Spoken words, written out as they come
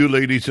You,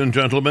 ladies and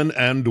gentlemen,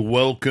 and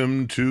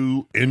welcome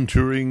to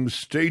Entering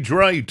Stage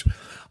Right.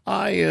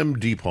 I am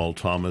D. Paul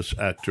Thomas,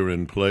 actor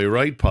and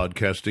playwright,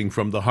 podcasting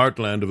from the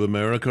heartland of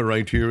America,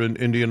 right here in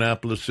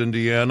Indianapolis,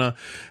 Indiana,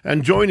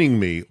 and joining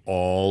me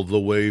all the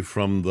way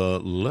from the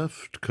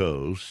left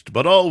coast,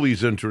 but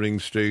always entering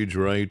stage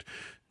right,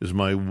 is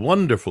my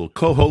wonderful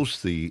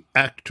co-host, the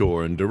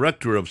actor and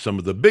director of some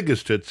of the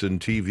biggest hits in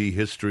TV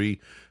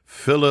history,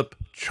 Philip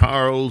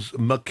Charles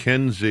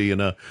Mackenzie. And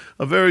a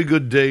very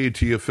good day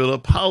to you,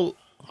 Philip. How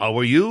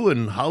are you,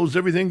 and how's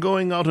everything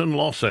going out in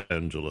Los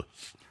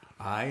Angeles?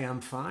 I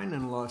am fine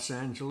in Los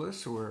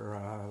Angeles. We're,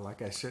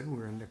 like I said,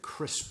 we're in the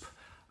crisp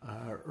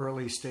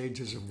early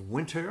stages of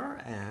winter,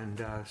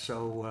 and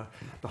so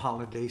the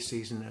holiday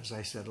season, as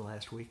I said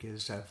last week,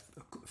 is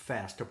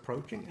fast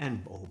approaching.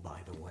 And oh,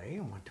 by the way, I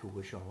want to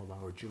wish all of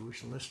our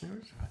Jewish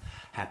listeners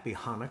happy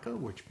Hanukkah,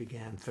 which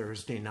began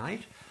Thursday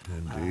night.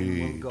 Indeed.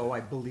 And will go, I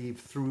believe,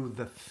 through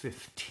the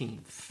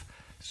 15th.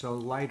 So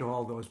light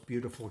all those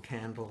beautiful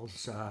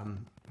candles,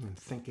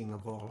 thinking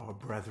of all our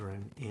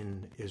brethren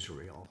in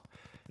Israel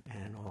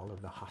and all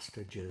of the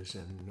hostages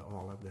and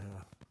all of the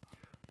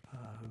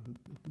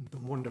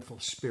wonderful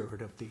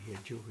spirit of the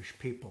Jewish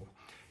people.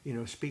 You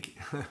know, speaking.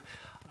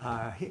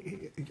 By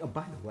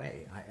the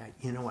way, I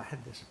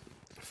had this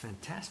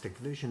fantastic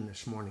vision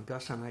this morning.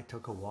 Gus and I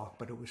took a walk,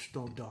 but it was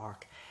still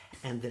dark,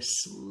 and the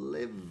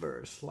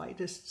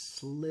slightest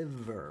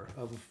sliver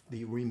of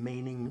the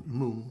remaining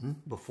moon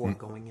before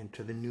going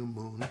into the new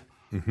moon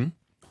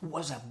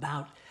was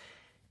about,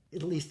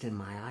 at least in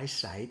my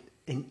eyesight,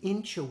 an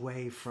inch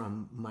away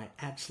from my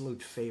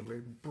absolute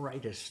favorite,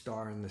 brightest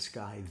star in the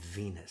sky,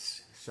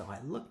 Venus. So I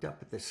looked up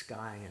at the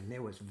sky, and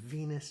there was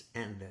Venus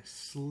and the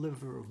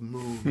sliver of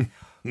moon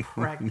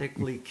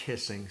practically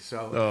kissing.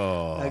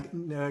 So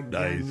again,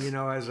 nice. you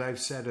know, as I've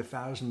said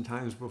 1,000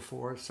 times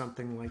before,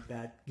 something like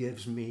that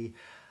gives me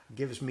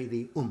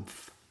the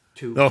oomph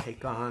to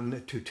take on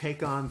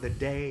the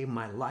day,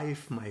 my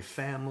life, my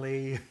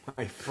family,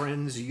 my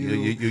friends.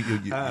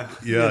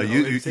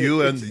 It's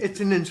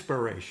an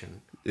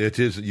inspiration. It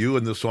is you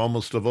and the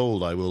psalmist of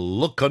old. I will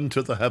look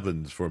unto the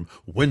heavens, from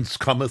whence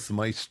cometh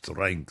my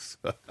strength.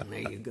 There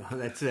you go.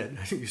 That's it.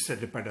 You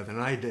said it better than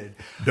I did.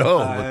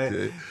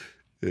 No,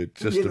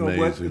 it's just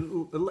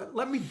amazing.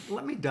 Let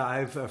me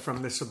dive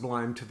from the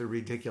sublime to the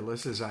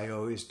ridiculous, as I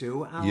always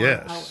do.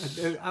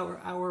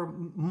 Our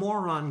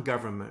moron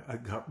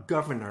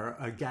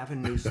governor,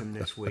 Gavin Newsom,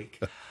 this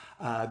week.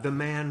 The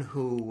man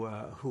who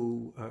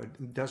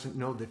doesn't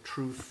know the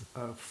truth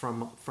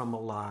from a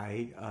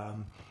lie.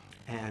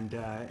 And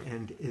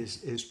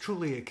is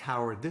truly a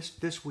coward.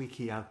 This week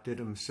he outdid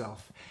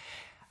himself.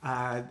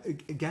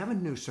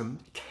 Gavin Newsom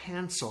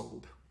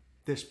canceled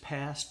this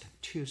past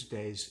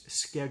Tuesday's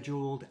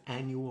scheduled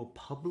annual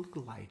public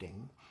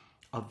lighting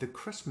of the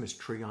Christmas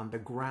tree on the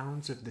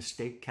grounds of the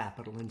state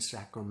capitol in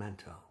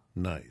Sacramento.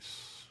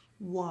 Nice.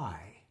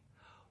 Why?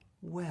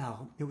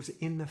 Well, it was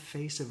in the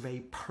face of a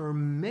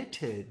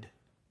permitted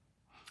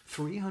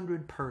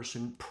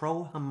 300-person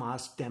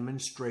pro-Hamas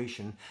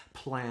demonstration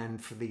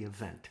planned for the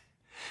event.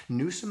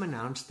 Newsom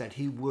announced that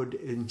he would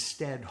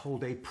instead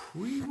hold a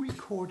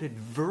pre-recorded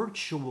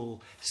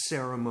virtual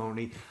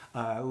ceremony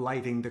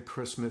lighting the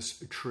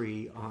Christmas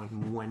tree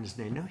on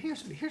Wednesday. Now,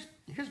 here's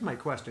my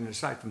question,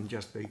 aside from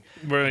just the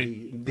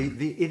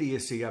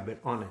idiocy of it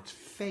on its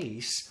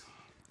face.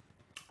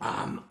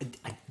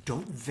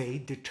 Don't they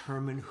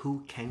determine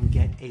who can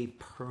get a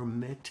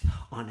permit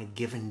on a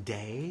given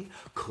day?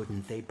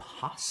 Couldn't they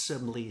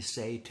possibly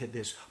say to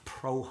this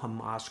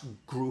pro-Hamas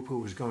group who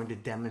was going to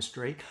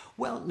demonstrate,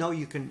 well, no,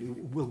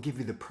 we'll give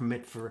you the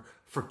permit for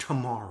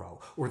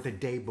tomorrow or the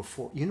day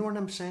before. You know what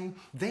I'm saying?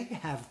 They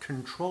have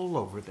control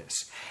over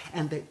this.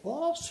 And they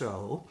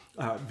also,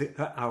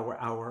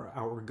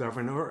 our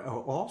governor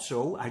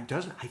also, I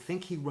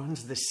think he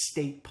runs the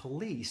state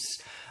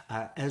police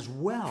as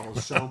well.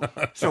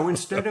 So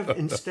instead of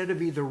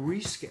either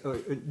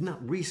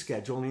not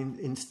rescheduling,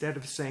 instead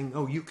of saying,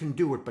 oh, you can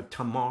do it, but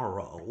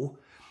tomorrow,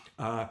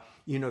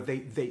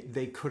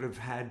 they could have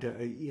had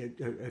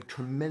a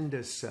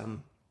tremendous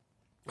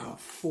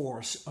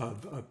force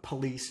of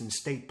police and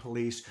state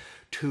police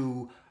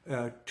to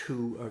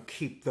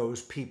keep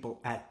those people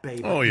at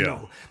bay.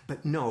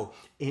 But no,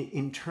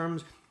 in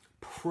terms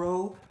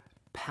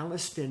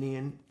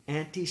pro-Palestinian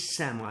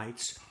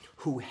anti-Semites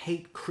who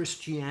hate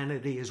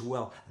Christianity as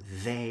well,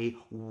 they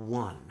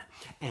won.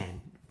 And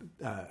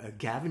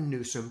Gavin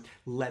Newsom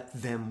let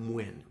them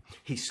win.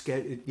 The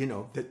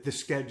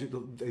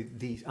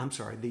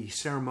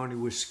ceremony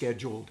was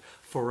scheduled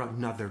for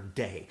another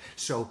day.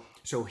 So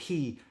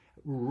he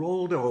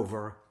rolled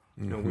over,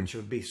 which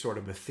would be sort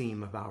of a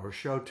theme of our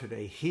show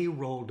today. He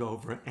rolled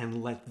over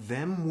and let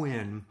them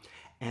win,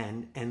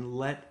 and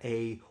let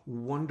a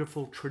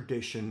wonderful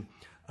tradition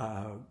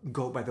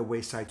go by the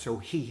wayside. So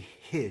he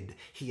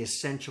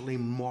essentially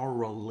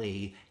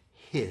morally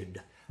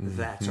hid.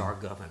 That's our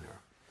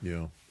governor.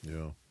 Yeah.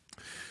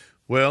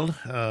 Well,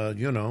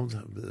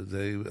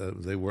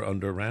 they were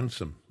under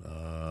ransom.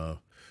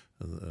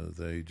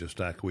 They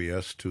just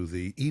acquiesced to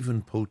the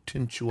even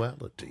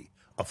potentiality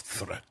of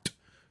threat.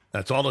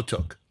 That's all it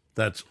took.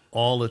 That's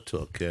all it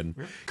took. And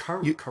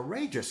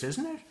courageous,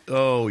 isn't it?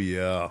 oh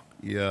yeah,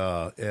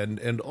 yeah.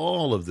 And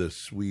all of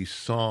this we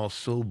saw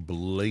so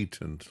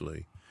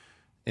blatantly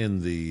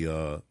in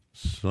the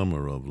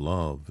summer of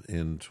love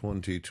in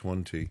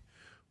 2020,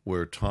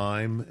 where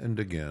time and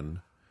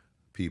again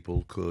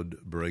people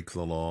could break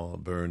the law,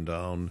 burn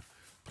down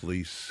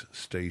police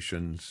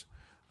stations,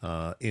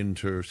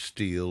 enter,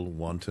 steal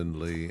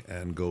wantonly,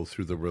 and go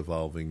through the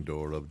revolving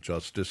door of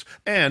justice,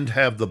 and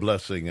have the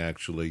blessing,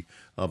 actually,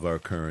 of our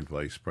current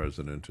vice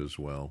president as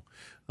well.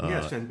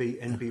 Yes, and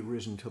be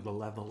risen to the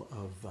level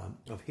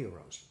of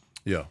heroes.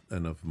 Yeah,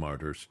 and of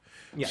martyrs.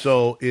 Yes.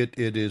 So it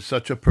is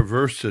such a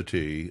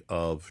perversity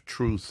of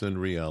truth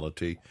and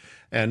reality.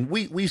 And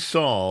we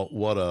saw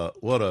what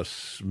a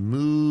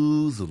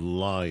smooth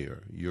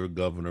liar your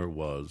governor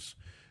was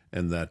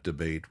in that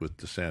debate with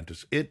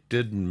DeSantis. It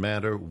didn't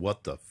matter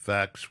what the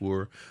facts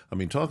were. I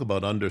mean, talk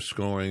about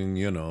underscoring,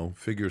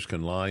 figures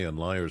can lie and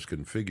liars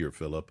can figure,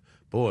 Philip.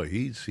 Boy,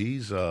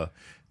 he's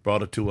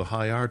brought it to a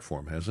high art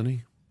form, hasn't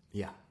he?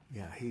 Yeah,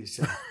 he's...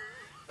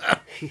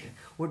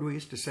 what we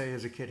used to say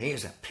as a kid,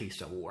 he's a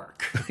piece of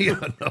work. Yeah,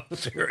 no,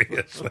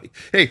 seriously.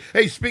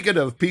 Hey, speaking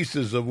of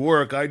pieces of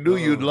work, I knew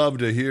you'd love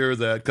to hear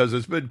that, because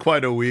it's been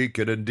quite a week,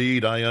 and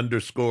indeed I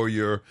underscore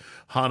your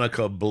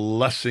Hanukkah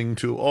blessing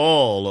to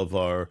all of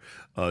our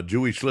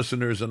Jewish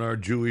listeners and our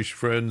Jewish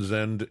friends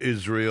and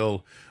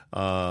Israel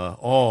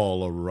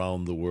all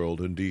around the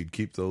world. Indeed,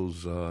 keep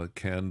those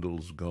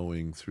candles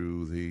going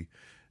through the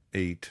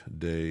 8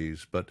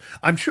 days. But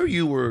I'm sure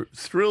you were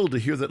thrilled to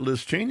hear that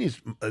Liz Cheney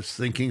is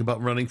thinking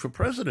about running for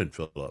president,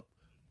 Philip.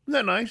 Isn't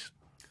that nice?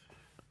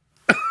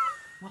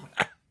 Well,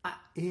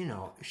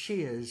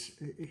 she is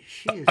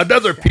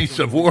another piece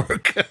of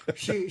work.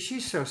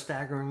 she's so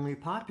staggeringly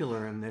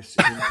popular in this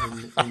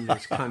in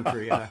this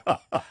country.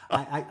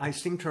 I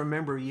seem to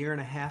remember a year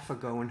and a half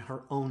ago in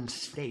her own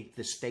state,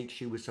 the state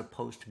she was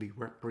supposed to be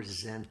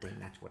representing.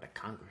 That's what a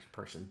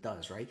congressperson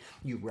does, right?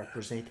 You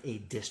represent a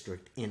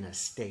district in a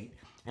state.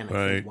 And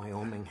I think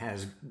Wyoming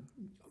has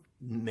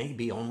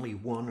maybe only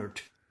one or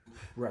two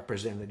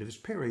representatives,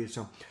 period.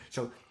 So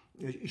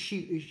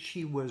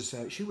she was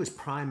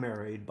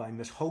primaried by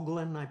Miss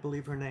Hoagland, I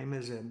believe her name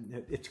is,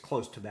 and it's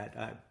close to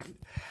that.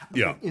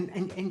 Yeah.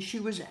 And she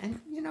was, and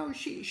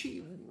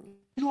she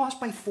lost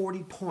by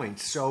 40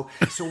 points. So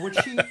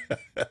what she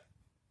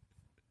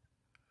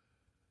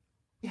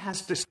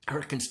has to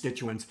her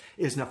constituents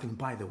is nothing.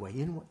 By the way,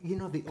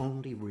 the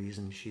only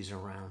reason she's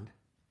around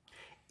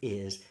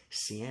is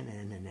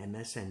CNN and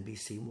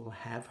MSNBC will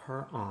have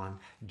her on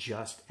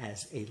just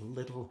as a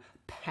little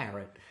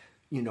parrot,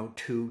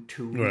 to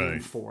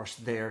reinforce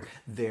their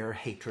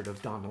hatred of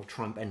Donald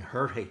Trump and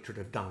her hatred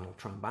of Donald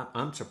Trump.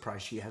 I'm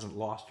surprised she hasn't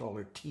lost all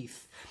her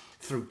teeth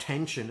through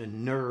tension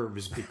and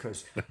nerves,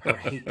 because her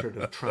hatred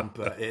of Trump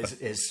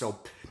is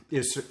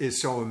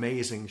so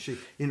amazing.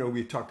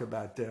 We talked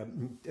about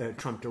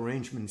Trump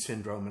derangement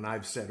syndrome, and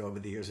I've said over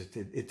the years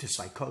it's a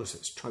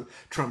psychosis,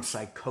 Trump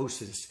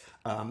psychosis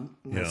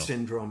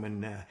syndrome,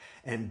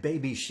 and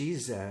baby,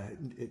 she's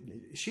on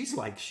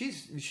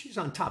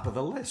top of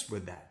the list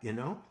with that,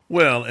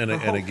 Well, and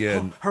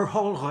again, her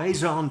whole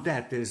raison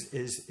d'être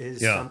is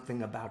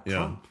something about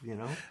Trump,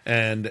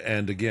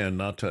 And again,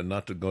 not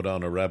to go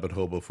down a rabbit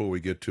hole before we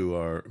get to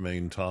our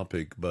main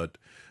topic, but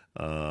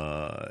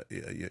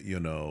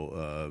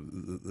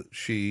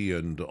she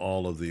and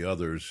all of the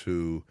others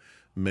who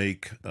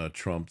make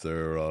Trump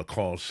their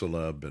cause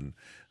celeb, and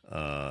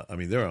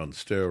they're on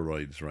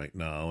steroids right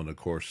now. And of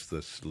course,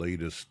 this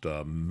latest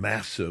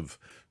massive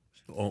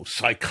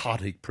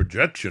psychotic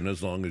projection,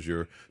 as long as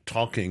you're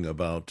talking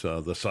about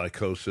the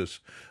psychosis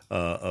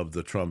of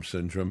the Trump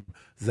syndrome,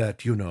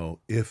 that,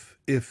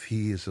 if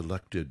he is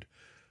elected,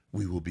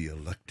 we will be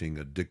electing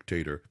a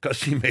dictator.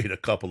 Because he made a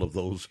couple of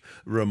those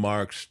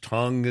remarks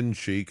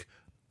tongue-in-cheek.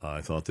 I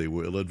thought they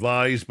were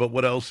ill-advised, but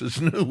what else is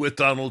new with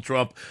Donald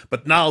Trump?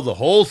 But now the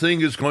whole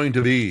thing is going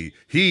to be,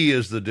 he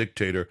is the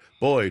dictator.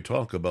 Boy,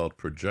 talk about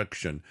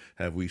projection.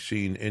 Have we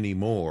seen any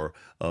more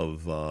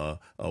of a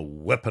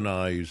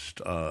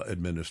weaponized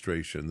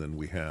administration than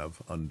we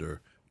have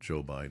under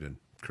Joe Biden?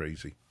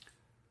 Crazy.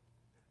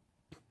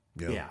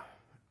 Yeah.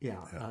 They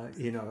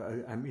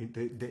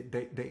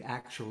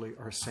actually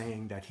are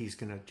saying that he's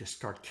going to just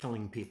start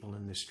killing people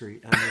in the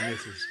street.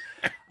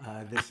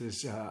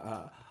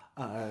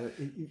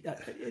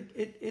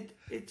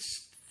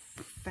 It's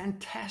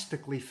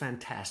fantastically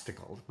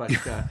fantastical, but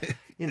I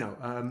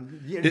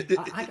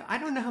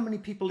don't know how many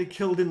people he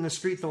killed in the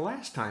street the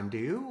last time. Do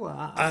you?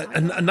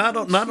 Not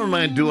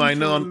only do I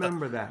know,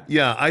 remember that.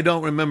 Yeah, I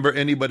don't remember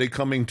anybody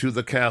coming to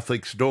the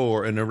Catholic's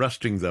door and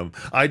arresting them.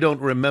 I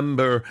don't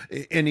remember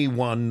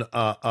anyone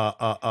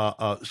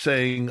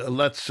saying,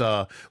 "Let's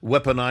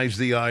weaponize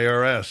the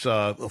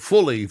IRS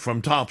fully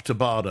from top to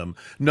bottom."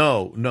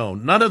 No,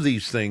 none of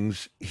these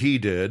things he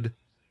did.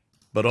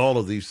 But all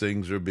of these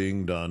things are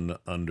being done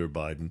under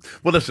Biden.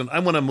 Well, listen, I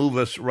want to move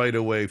us right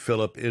away,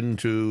 Philip,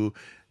 into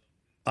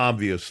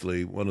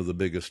obviously one of the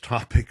biggest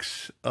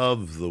topics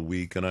of the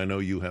week, and I know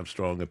you have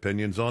strong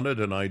opinions on it,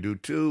 and I do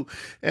too.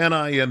 And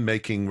I am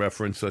making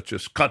reference, such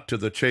as cut to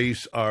the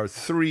chase, are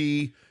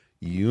three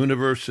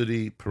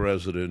university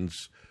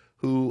presidents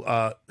who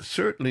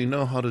certainly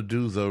know how to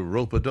do the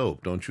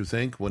rope-a-dope, don't you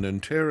think, when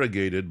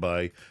interrogated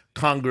by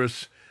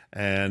Congress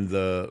and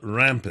the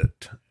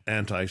rampant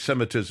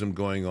anti-Semitism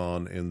going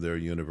on in their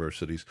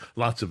universities.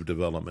 Lots of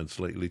developments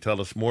lately. Tell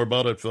us more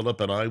about it,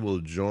 Philip, and I will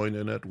join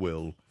in at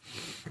will.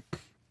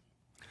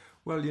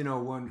 Well,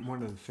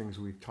 one of the things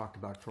we've talked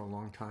about for a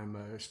long time,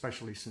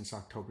 especially since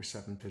October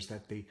 7th, is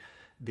that the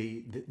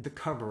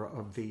cover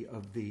of the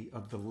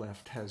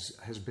left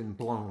has been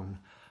blown.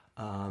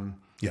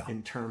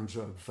 In terms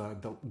of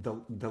the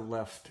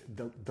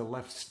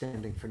left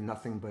standing for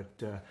nothing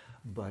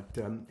but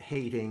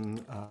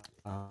hating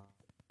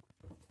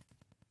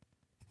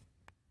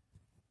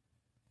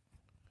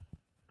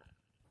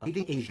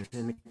Asians,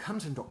 and it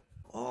comes into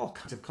all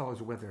kinds of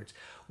colors, whether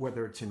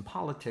it's in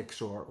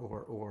politics or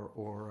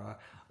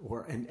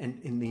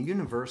in the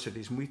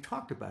universities. And we've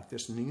talked about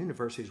this in the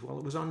universities. Well,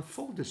 it was on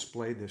full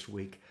display this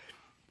week.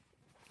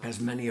 As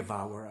many of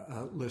our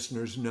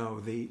listeners know,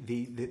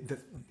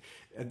 it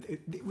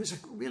was a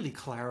really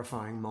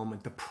clarifying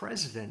moment. The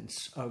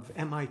presidents of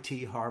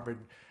MIT, Harvard,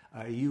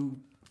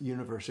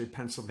 University of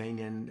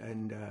Pennsylvania,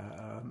 and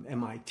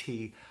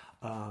MIT,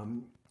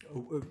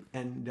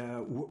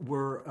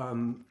 were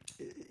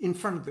in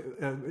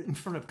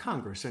front of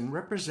Congress, and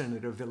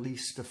Representative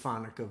Elise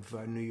Stefanik of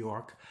New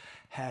York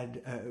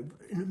had an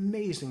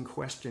amazing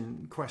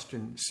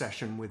question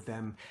session with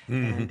them,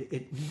 and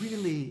it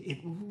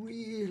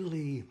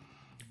really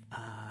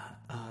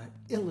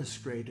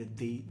illustrated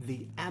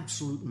the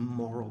absolute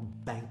moral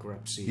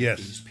bankruptcy of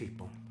these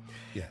people.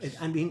 Yes.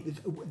 I mean,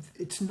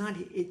 it's not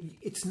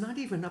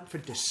even up for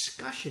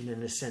discussion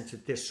in a sense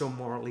that they're so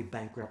morally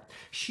bankrupt.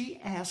 She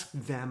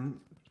asked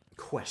them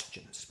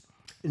questions.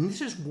 And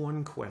this is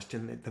one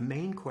question, that the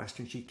main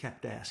question she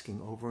kept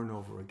asking over and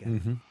over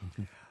again.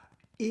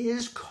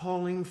 Is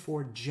calling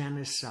for the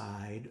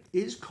genocide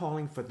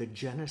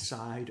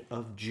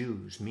of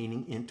Jews,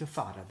 meaning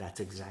intifada, that's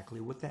exactly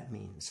what that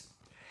means.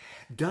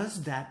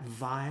 Does that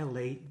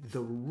violate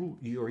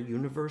your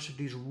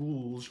university's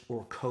rules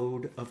or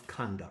code of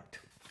conduct?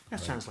 That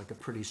sounds like a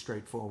pretty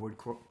straightforward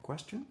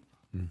question.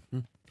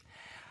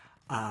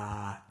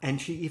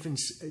 And she even,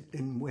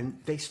 and when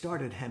they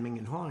started hemming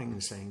and hawing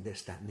and saying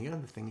this, that, and the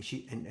other thing,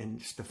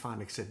 and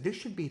Stefanik said, this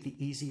should be the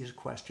easiest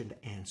question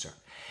to answer.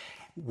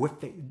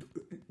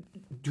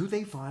 Do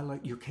they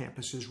violate your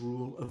campus's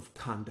rule of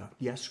conduct,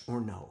 yes or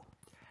no?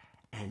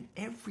 And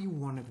every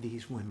one of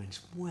these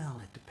women's,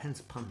 well, it depends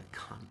upon the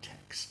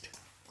context.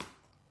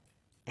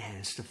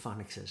 And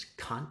Stefanik says,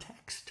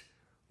 context?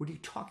 What are you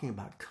talking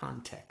about,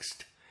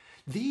 context?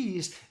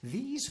 These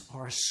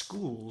are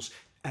schools,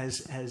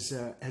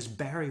 as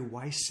Barry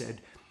Weiss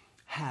said,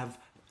 have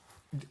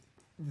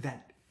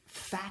that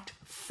fat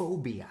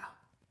phobia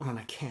on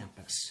a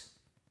campus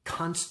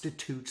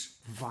constitutes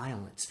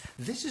violence.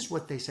 This is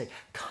what they say.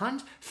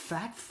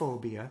 Fat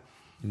phobia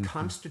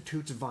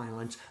constitutes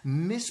violence.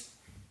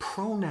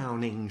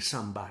 Mispronouncing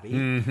somebody,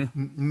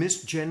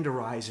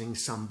 misgenderizing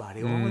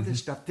somebody, all of this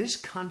stuff. This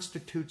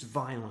constitutes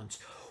violence.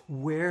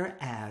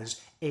 Whereas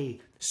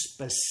a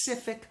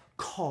specific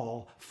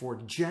call for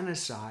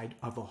genocide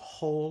of a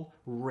whole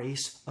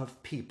race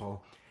of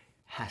people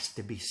has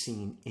to be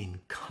seen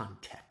in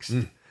context.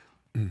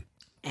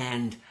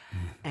 And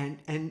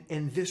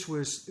this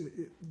was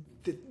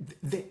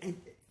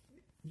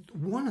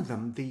one of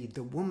them,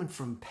 the woman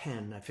from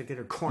Penn, I forget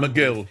her.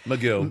 McGill.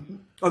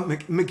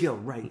 McGill,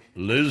 right.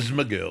 Liz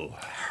McGill.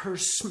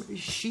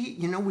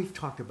 We've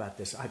talked about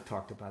this. I've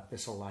talked about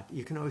this a lot.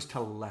 You can always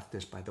tell a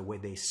leftist by the way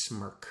they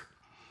smirk.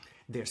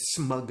 Their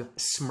smug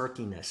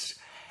smirkiness.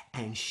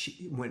 And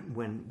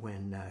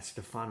when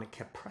Stefanik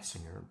kept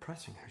pressing her,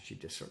 she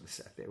just sort of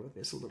sat there with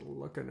this little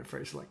look on her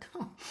face like,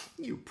 oh,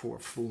 you poor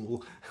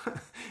fool.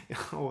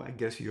 Oh, I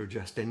guess you're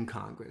just in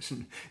Congress,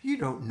 and you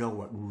don't know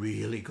what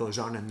really goes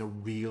on in the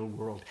real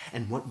world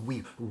and what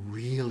we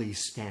really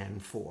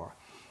stand for.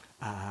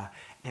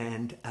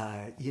 It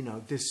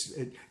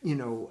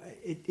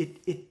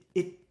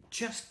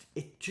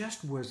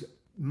just was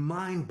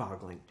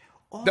mind-boggling.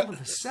 All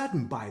of a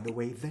sudden, by the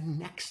way, the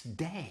next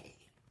day.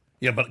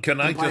 Yeah, but can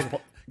I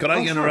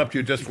interrupt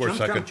you just for a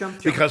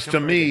second? Because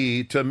to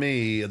me,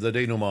 the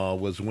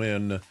denouement was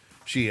when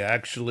she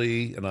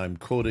actually, and I'm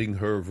quoting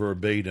her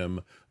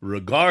verbatim,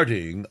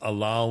 regarding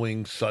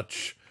allowing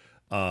such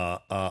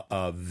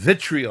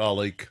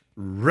vitriolic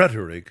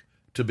rhetoric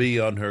to be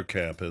on her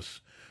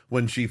campus,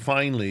 when she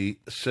finally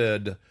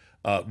said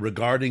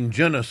regarding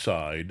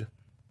genocide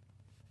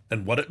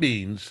and what it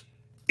means,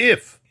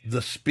 if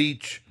the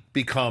speech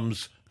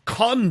becomes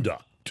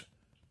conduct,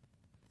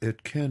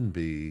 it can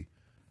be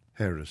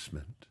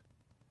harassment.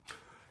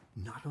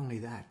 Not only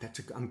that,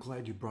 I'm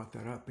glad you brought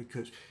that up,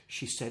 because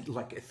she said,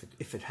 like,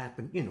 if it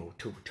happened, to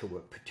a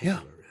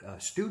particular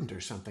student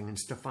or something, and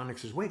Stefanik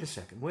says, wait a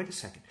second,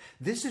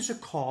 this is a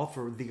call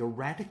for the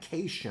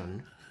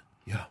eradication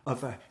Yeah.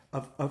 of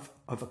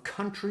a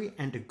country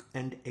and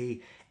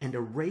a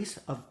race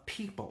of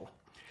people,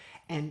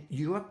 and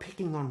you're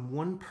picking on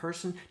one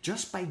person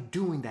just by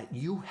doing that.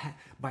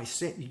 By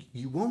saying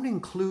you won't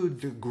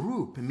include the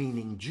group,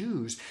 meaning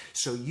Jews,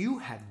 so you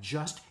have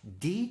just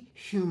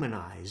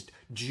dehumanized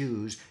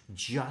Jews,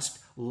 just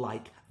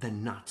like the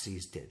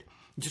Nazis did.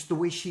 Just the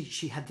way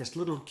she had this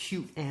little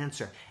cute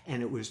answer,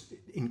 and it was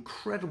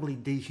incredibly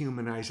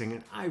dehumanizing,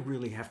 and I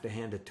really have to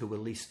hand it to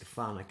Elise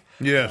Stefanik.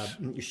 Yes.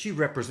 She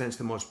represents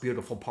the most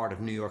beautiful part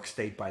of New York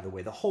State, by the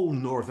way, the whole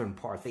northern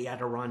part, the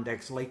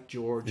Adirondacks, Lake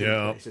George,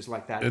 and places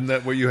like that. Isn't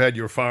that where you had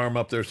your farm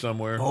up there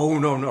somewhere? Oh,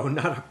 no,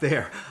 not up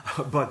there.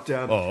 But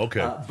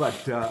okay.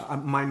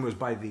 Mine was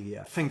by the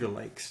Finger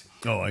Lakes.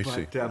 Oh, I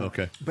see.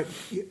 Okay. But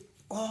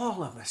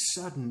all of a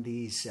sudden,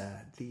 these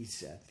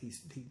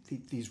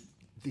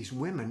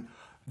women,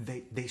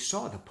 they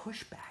saw the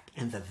pushback,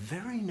 and the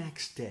very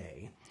next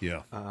day,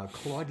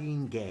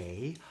 Claudine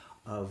Gay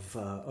of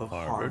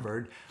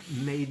Harvard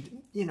made,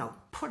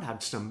 put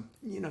out some,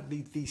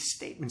 these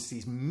statements,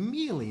 these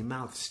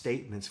mealy-mouthed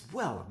statements.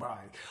 Well,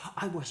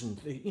 I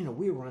wasn't,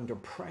 we were under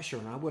pressure,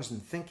 and I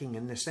wasn't thinking.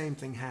 And the same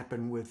thing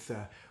happened with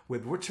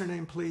what's her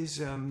name, please?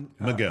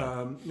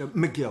 McGill.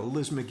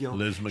 Liz McGill.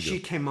 Liz McGill. She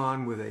came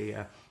on with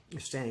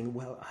saying,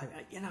 well,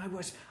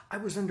 I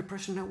was under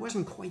pressure, and I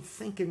wasn't quite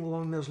thinking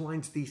along those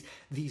lines.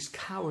 These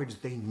cowards,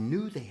 they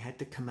knew they had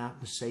to come out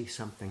and say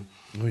something.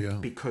 Oh, yeah.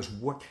 Because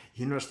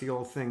it's the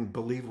old thing,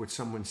 believe what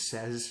someone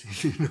says,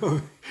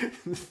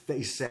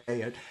 they say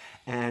it.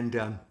 And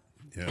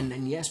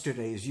then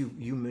yesterday, as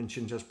you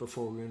mentioned just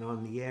before we went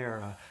on the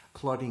air,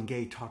 Claudine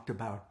Gay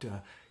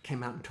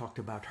came out and talked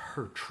about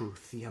her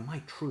truth.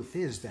 My truth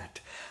is that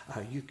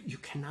you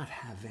cannot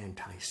have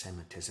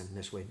anti-Semitism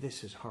this way.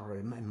 This is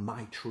horror.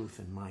 My truth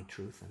and my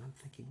truth. And I'm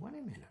thinking, wait a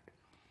minute.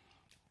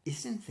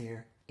 Isn't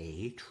there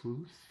a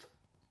truth?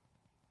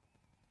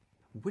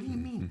 What do you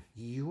mean,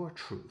 your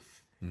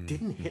truth?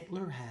 Didn't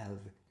Hitler have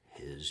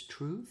his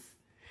truth?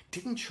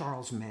 Didn't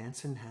Charles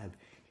Manson have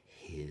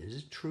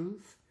his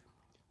truth?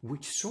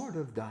 Which sort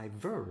of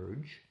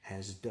diverge,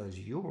 as does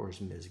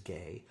yours, Ms.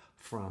 Gay,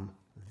 from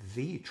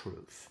the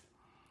truth.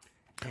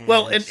 And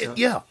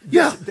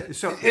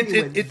So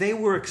anyway, they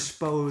were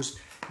exposed.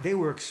 They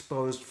were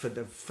exposed for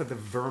the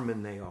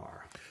vermin they are.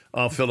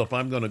 Philip,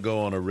 I'm going to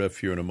go on a riff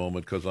here in a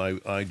moment because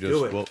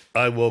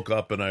I woke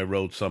up and I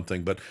wrote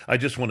something, but I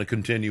just want to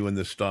continue in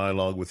this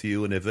dialogue with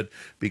you, and if it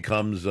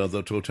becomes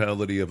the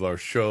totality of our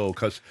show,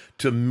 because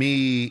to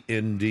me,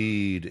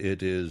 indeed,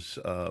 it is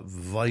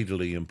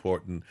vitally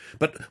important.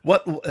 But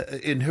what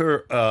in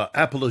her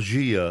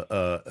apologia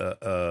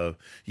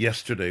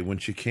yesterday when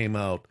she came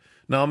out,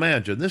 now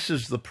imagine, this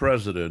is the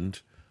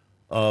president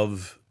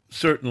of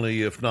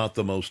certainly, if not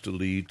the most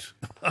elite,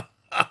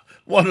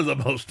 one of the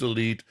most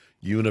elite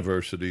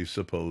universities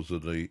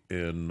supposedly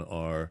in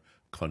our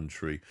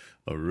country,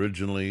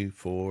 originally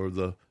for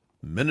the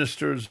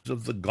ministers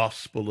of the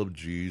gospel of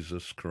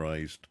Jesus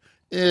Christ.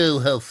 Oh,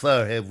 how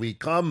far have we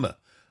come,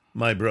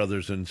 my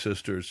brothers and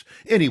sisters.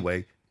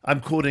 Anyway, I'm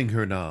quoting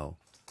her now.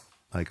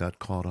 I got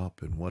caught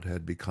up in what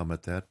had become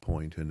at that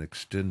point an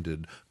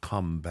extended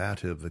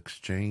combative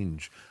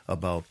exchange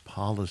about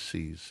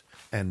policies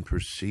and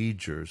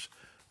procedures,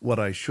 what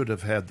I should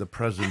have had the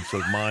presence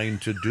of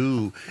mind to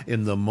do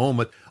in the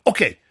moment.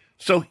 Okay,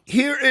 so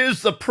here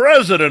is the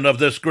president of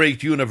this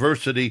great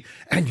university,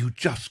 and you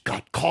just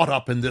got caught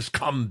up in this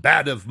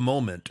combative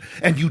moment,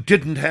 and you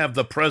didn't have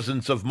the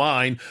presence of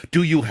mind.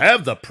 Do you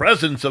have the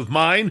presence of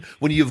mind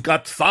when you've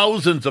got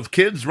thousands of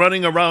kids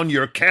running around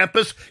your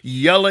campus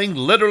yelling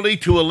literally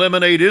to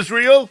eliminate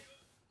Israel?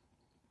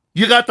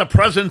 You got the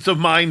presence of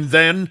mind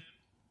then?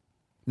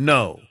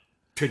 No.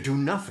 To do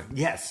nothing,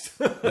 yes.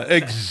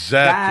 Exactly.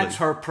 That's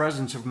her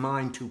presence of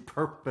mind, to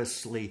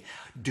purposely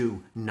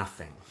do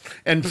nothing.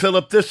 And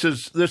Philip, this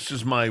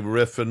is my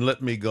riff, and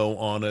let me go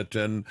on it,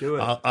 and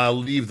I'll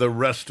leave the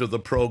rest of the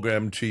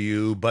program to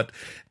you. But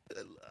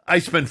I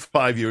spent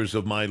 5 years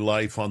of my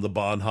life on the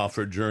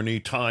Bonhoeffer journey,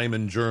 time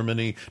in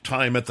Germany,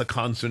 time at the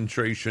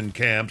concentration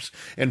camps.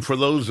 And for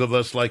those of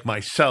us like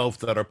myself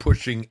that are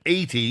pushing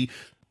 80,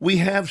 we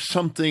have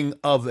something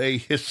of a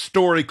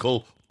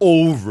historical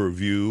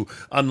overview,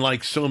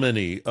 unlike so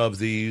many of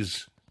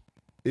these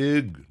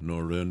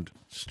ignorant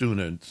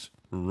students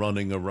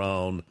running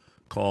around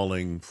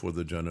calling for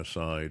the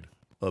genocide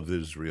of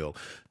Israel.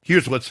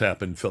 Here's what's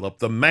happened, Philip.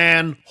 The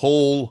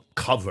manhole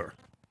cover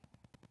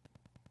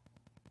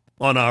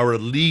on our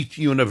elite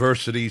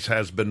universities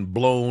has been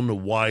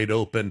blown wide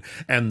open,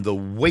 and the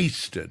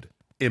wasted,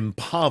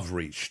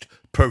 impoverished,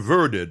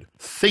 perverted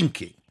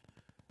thinking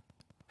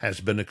has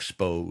been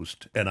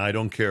exposed, and I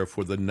don't care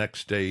for the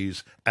next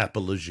day's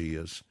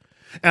apologias.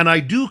 And I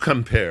do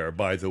compare,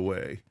 by the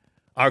way,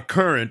 our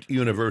current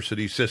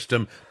university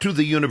system to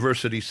the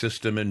university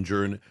system in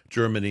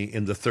Germany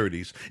in the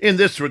 30s. In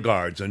this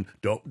regards, and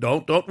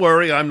don't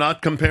worry, I'm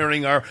not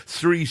comparing our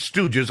three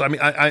stooges.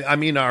 I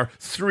mean our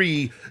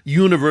three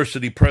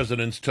university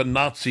presidents to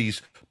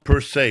Nazis per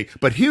se.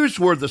 But here's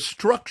where the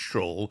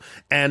structural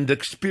and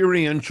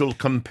experiential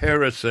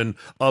comparison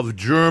of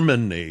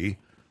Germany,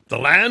 the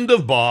land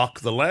of Bach,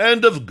 the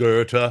land of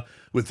Goethe,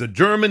 with the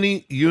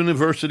Germany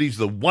universities,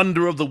 the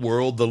wonder of the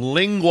world, the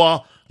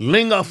lingua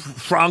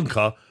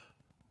franca,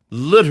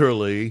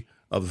 literally,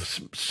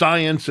 of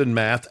science and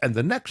math. And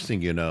the next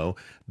thing you know,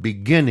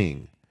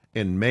 beginning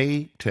in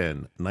May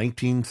 10,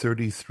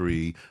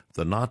 1933,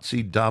 the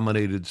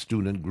Nazi-dominated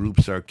student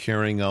groups are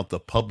carrying out the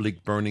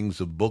public burnings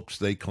of books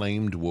they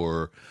claimed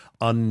were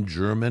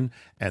un-German.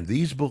 And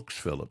these books,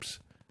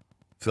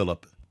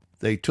 Philip,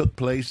 they took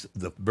place,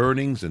 the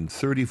burnings, in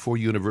 34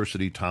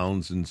 university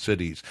towns and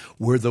cities,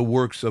 where the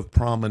works of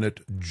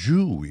prominent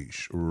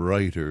Jewish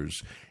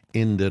writers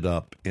ended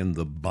up in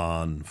the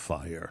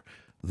bonfire.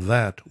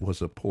 That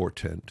was a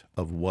portent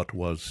of what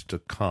was to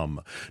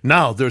come.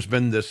 Now, there's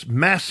been this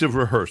massive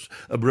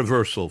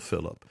reversal,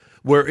 Philip,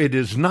 where it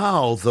is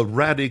now the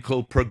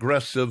radical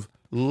progressive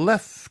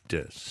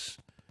leftists,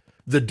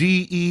 the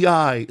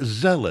DEI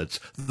zealots,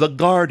 the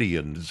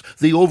guardians,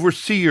 the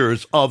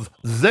overseers of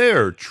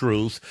their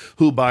truth,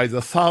 who by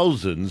the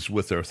thousands,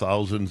 with their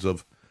thousands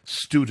of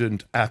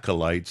student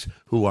acolytes,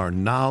 who are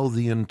now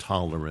the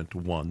intolerant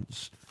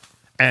ones.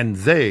 And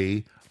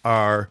they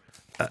are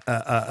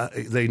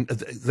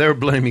they're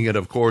blaming it,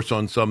 of course,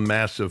 on some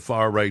massive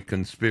far-right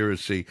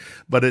conspiracy,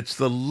 but it's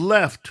the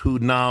left who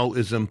now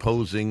is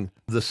imposing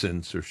the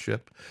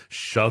censorship,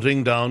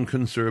 shutting down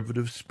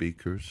conservative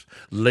speakers,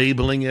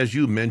 labeling, as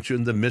you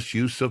mentioned, the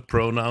misuse of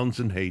pronouns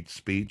and hate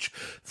speech,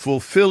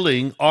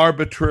 fulfilling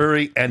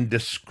arbitrary and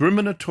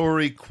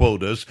discriminatory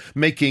quotas,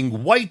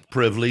 making white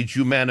privilege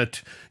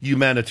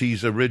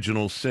humanity's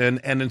original sin,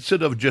 and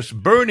instead of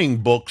just burning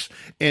books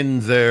in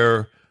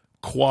their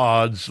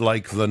quads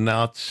like the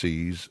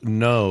Nazis,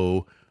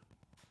 no,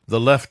 the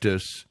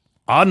leftists,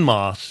 en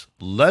masse,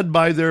 led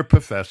by their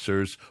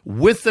professors,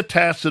 with the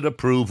tacit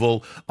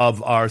approval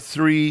of our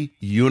three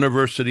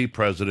university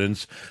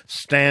presidents,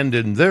 stand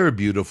in their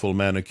beautiful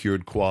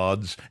manicured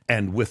quads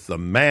and with the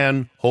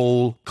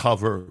manhole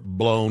cover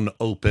blown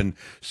open,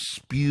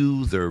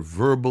 spew their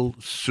verbal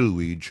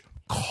sewage,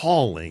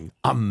 calling,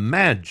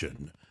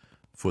 imagine,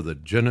 for the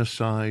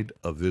genocide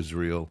of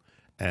Israel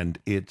and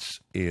its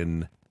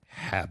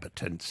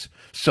inhabitants.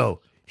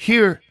 So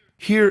here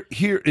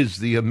is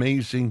the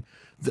amazing,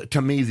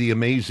 to me, the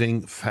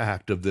amazing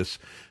fact of this.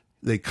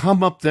 They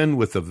come up then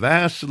with the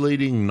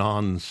vacillating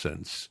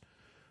nonsense,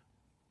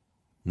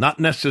 not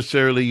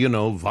necessarily,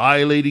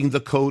 violating the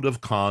code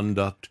of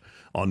conduct,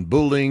 on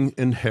bullying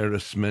and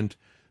harassment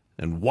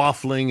and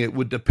waffling. It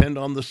would depend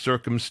on the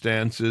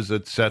circumstances,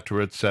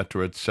 etc.,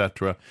 etc.,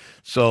 etc.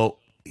 So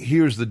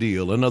here's the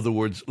deal. In other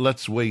words,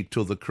 let's wait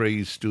till the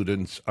crazed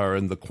students are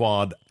in the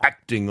quad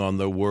acting on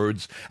their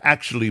words,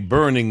 actually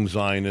burning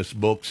Zionist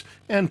books,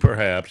 and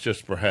perhaps,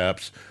 just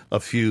perhaps,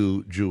 a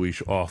few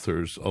Jewish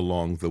authors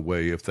along the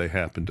way if they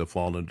happen to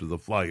fall into the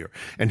fire.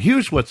 And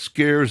here's what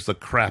scares the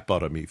crap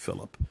out of me,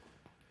 Philip.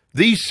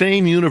 These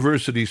same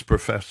universities'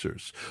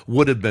 professors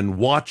would have been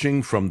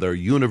watching from their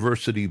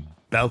university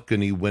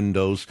balcony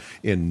windows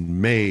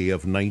in May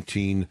of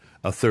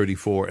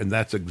 1934, and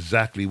that's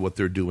exactly what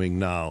they're doing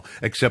now,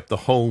 except the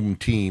home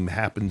team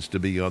happens to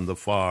be on the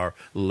far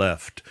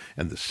left.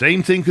 And the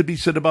same thing could be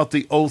said about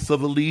the oath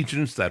of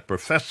allegiance that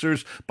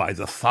professors by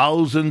the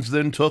thousands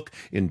then took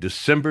in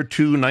December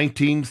 2,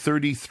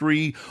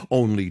 1933,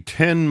 only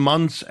 10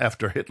 months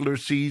after Hitler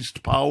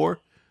seized power.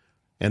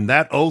 And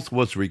that oath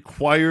was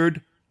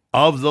required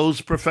of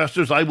those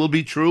professors. I will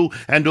be true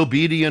and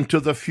obedient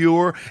to the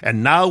Fuhrer.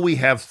 And now we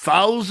have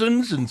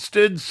thousands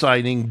instead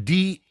signing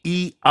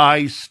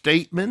DEI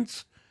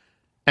statements,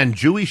 and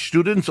Jewish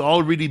students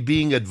already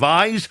being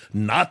advised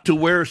not to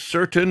wear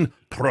certain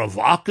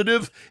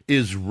provocative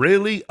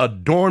Israeli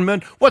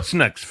adornment. What's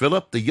next,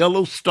 Philip? The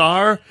yellow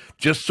star?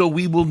 Just so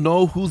we will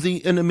know who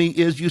the enemy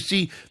is. You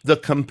see, the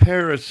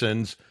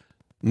comparisons,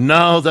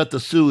 now that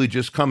the sewage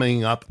is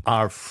coming up,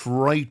 are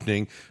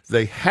frightening.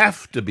 They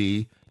have to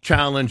be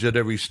challenge at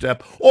every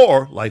step,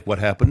 or, like what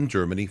happened in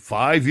Germany,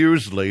 5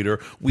 years later,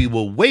 we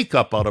will wake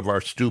up out of our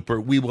stupor.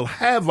 We will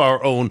have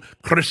our own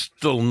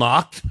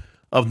Kristallnacht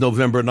of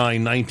November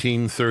 9,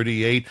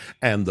 1938,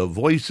 and the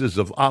voices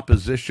of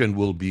opposition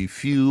will be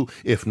few,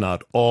 if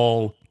not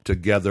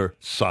altogether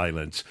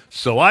silenced.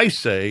 So I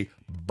say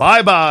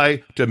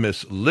bye-bye to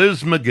Miss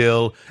Liz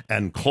McGill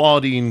and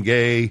Claudine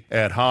Gay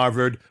at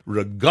Harvard,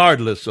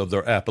 regardless of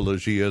their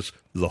apologias,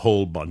 the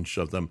whole bunch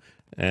of them.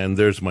 And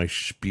there's my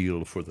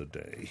spiel for the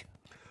day.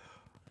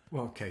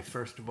 Well, okay,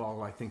 first of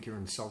all, I think you're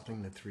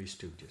insulting the Three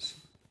Stooges.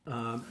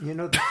 The Three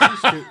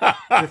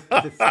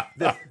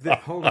Stooges...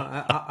 hold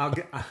on, I'll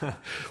get...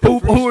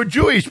 who are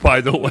Jewish, by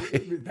the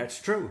way.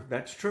 That's true.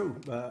 The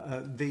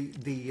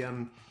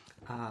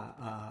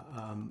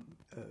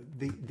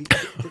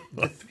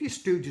Three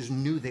Stooges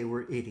knew they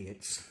were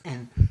idiots,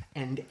 and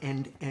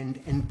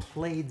and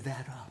played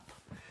that up.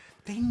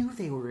 They knew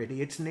they were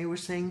idiots, and they were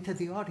saying to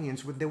the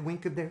audience with the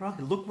wink of their eye,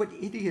 look what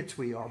idiots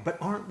we are, but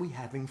aren't we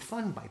having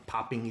fun by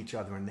popping each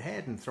other in the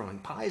head and throwing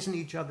pies in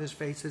each other's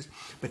faces?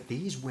 But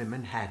these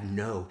women had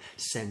no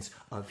sense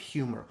of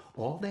humor.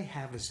 All they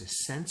have is a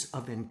sense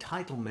of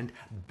entitlement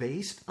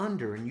based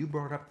under, and you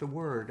brought up the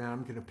word, and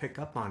I'm going to pick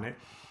up on it,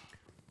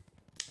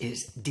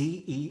 is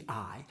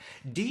DEI.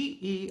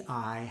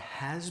 DEI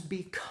has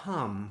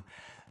become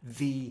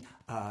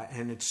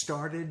and it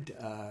started,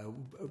 a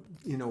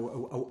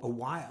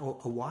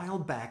while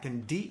back.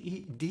 And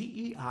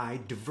DEI,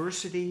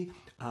 diversity,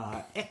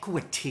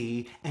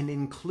 equity, and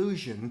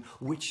inclusion,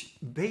 which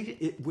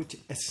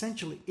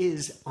essentially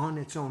is on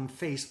its own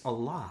face a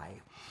lie,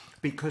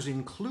 because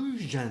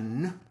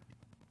inclusion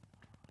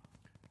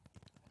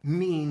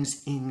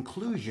means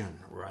inclusion,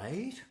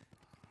 right?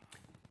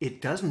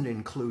 It doesn't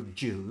include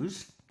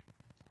Jews.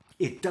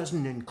 It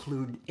doesn't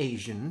include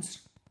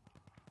Asians,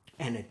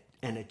 and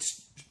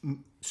it's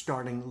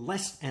starting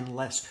less and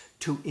less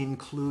to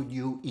include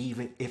you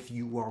even if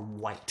you are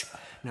white.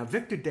 Now,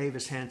 Victor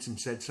Davis Hanson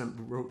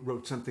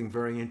wrote something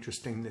very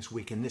interesting this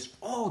week, and this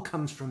all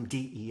comes from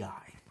DEI.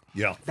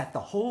 Yeah. That the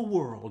whole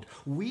world,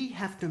 we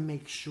have to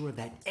make sure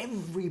that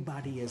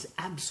everybody is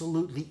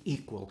absolutely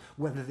equal,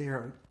 whether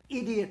they're an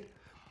idiot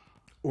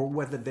or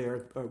whether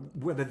they're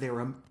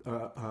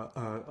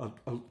a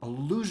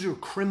loser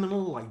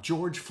criminal like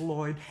George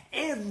Floyd.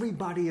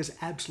 Everybody is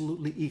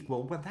absolutely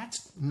equal. Well,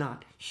 that's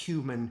not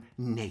human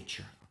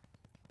nature.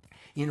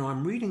 You know,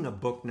 I'm reading a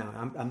book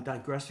now. I'm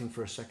digressing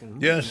for a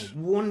second. Yes. A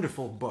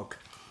wonderful book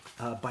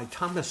by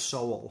Thomas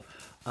Sowell.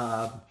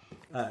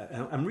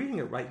 I'm reading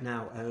it right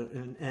now,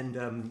 and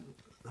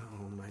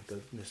oh my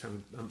goodness,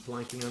 I'm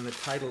blanking on the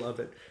title of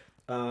it.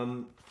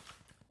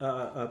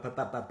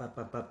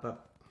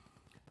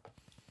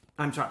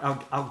 I'm sorry.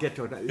 I'll get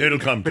to it. It'll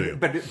come to you.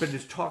 But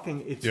it's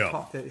talking.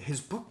 His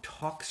book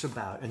talks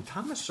about, and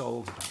Thomas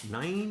Sowell's about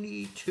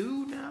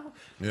 92 now.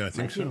 Yeah, I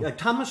think so.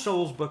 Thomas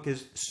Sowell's book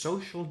is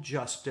Social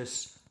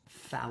Justice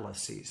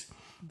Fallacies.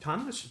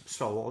 Thomas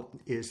Sowell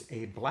is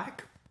a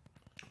black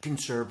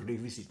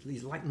conservative.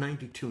 He's like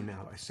 92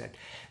 now. I said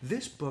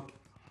this book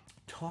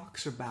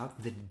talks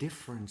about the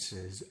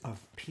differences of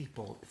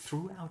people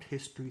throughout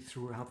history,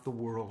 throughout the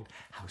world,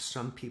 how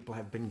some people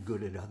have been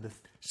good at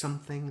some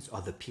things,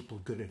 other people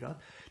good at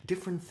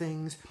different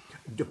things,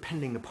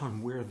 depending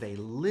upon where they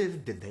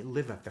lived. Did they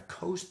live at the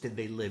coast? Did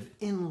they live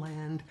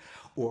inland?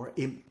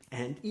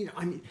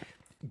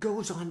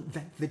 Goes on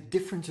that the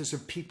differences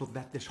of people,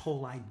 that this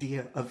whole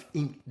idea of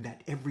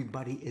that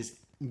everybody is,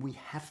 we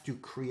have to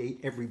create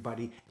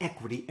everybody,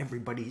 equity,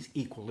 everybody's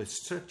equal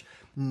is such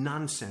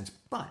nonsense.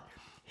 But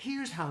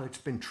here's how it's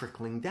been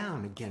trickling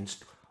down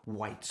against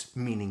whites,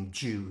 meaning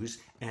Jews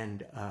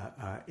and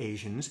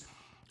Asians.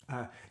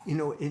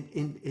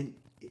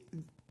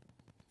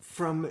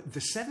 From the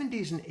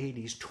 70s and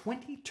 80s,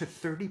 20 to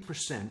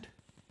 30%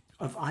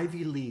 of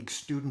Ivy League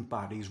student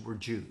bodies were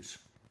Jews.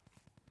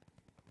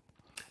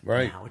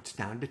 Right. Now it's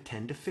down to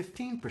 10 to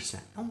 15%.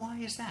 And why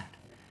is that?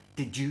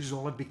 Did Jews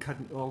all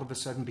of a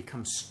sudden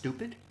become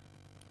stupid?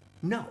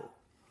 No.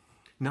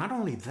 Not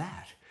only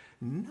that,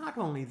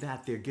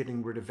 they're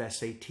getting rid of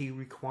SAT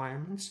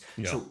requirements,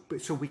 yeah.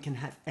 so we can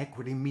have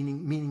equity.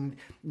 Meaning,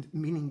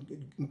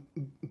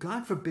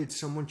 God forbid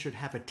someone should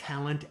have a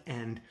talent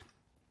and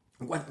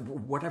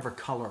whatever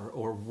color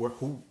or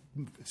who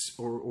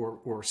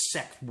or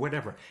sex,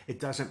 whatever, it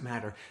doesn't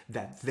matter,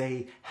 that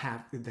they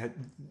have that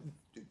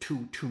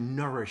to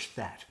nourish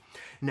that.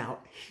 Now,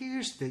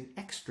 here's the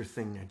extra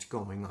thing that's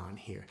going on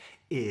here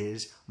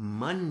is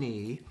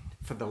money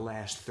for the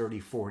last 30,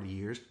 40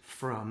 years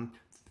from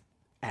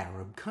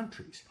Arab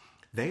countries.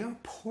 They are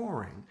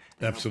pouring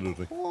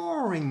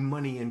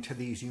money into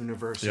these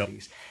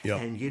universities. Yep.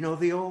 And you know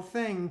the old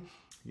thing,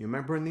 you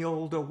remember in the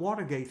old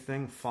Watergate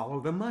thing,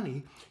 follow the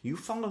money. You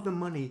follow the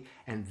money,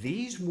 and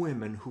these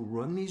women who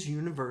run these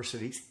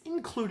universities,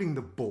 including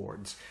the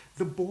boards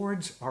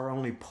are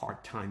only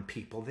part-time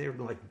people. They're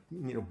like,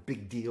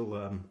 big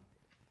deal,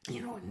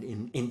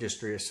 in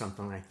industry or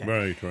something like that.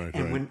 Right.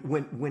 And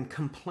when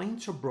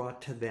complaints are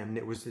brought to them,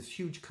 there was this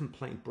huge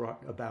complaint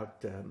brought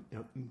about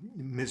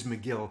Ms.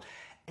 McGill,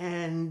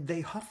 and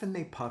they huff and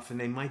they puff, and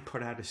they might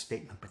put out a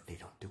statement, but they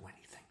don't do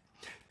anything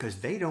because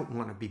they don't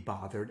want to be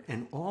bothered.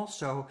 And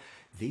also,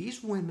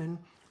 these women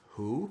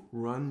who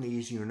run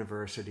these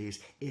universities,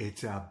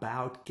 it's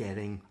about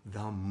getting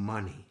the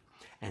money.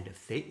 And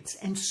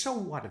and so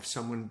what if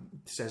someone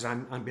says,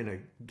 I'm going to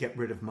get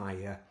rid of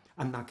my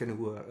I'm not going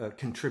to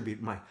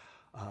contribute my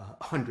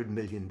 $100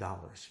 million.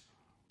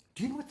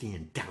 Do you know what the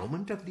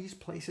endowment of these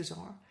places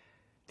are?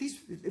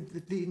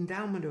 The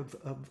endowment of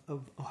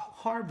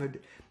Harvard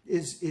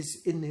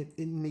is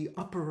in the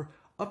upper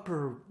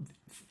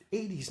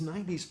 80s,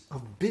 90s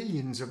of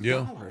billions of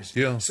dollars.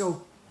 Yeah.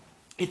 So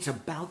it's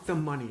about the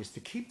money. It's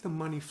to keep the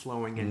money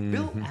flowing. And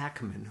Bill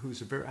Ackman,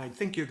 who's I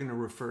think you're going to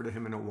refer to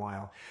him in a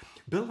while.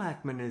 Bill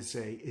Ackman is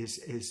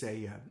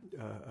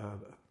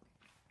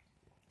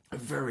a a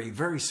very,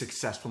 very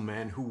successful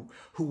man who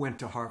went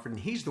to Harvard,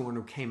 and he's the one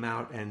who came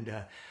out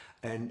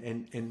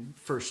and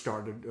first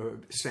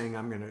started saying,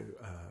 "I'm going to,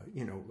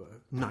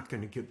 not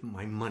going to give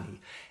my money."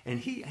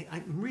 And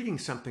I'm reading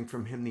something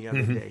from him the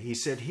other day. He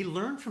said he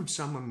learned from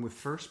someone with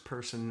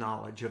first-person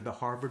knowledge of the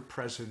Harvard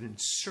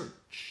president's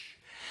search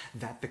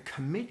that the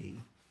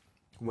committee,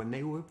 when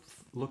they were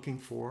looking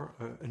for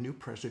a new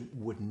president,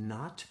 would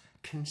not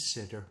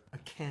consider a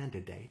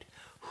candidate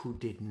who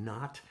did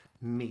not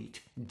meet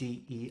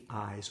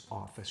DEI's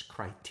office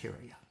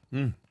criteria.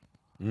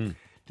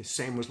 The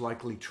same was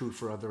likely true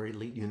for other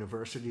elite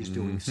universities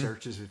doing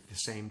searches at the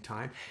same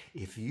time.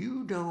 If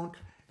you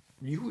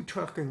were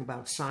talking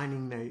about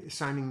signing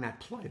that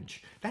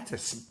pledge.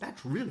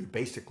 That's really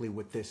basically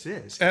what this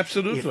is.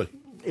 Absolutely.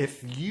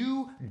 If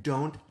you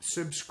don't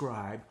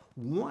subscribe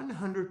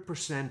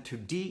 100% to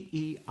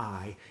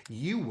DEI,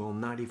 you will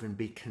not even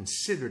be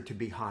considered to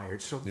be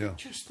hired. So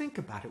just think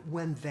about it.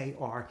 When they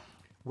are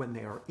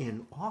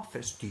in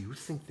office, do you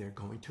think they're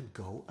going to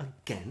go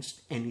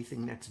against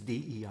anything that's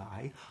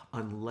DEI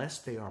unless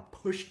they are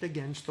pushed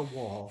against the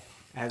wall,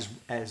 as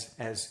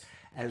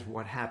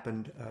what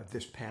happened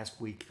this past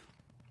week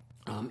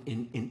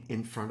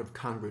in front of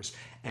Congress?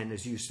 And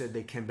as you said,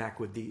 they came back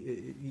with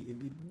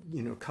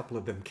a couple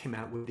of them came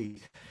out with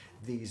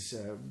these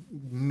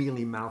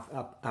mealy mouth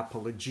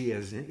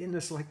apologias, and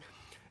it's like,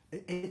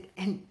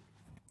 and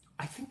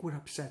I think what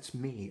upsets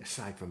me,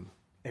 aside from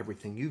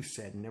everything you've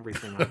said and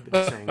everything I've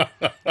been saying,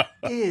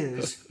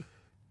 is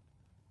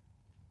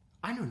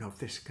I don't know if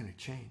this is going to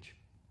change.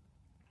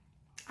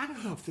 I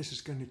don't know if this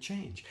is going to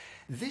change.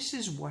 This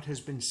is what has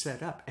been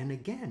set up. And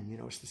again,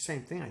 it's the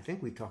same thing. I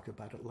think we talked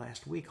about it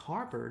last week.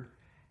 Harvard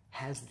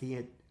has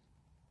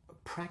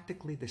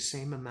practically the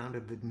same amount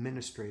of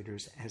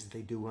administrators as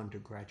they do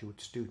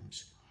undergraduate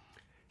students.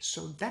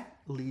 So that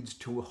leads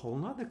to a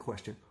whole other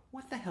question.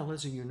 What the hell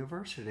is a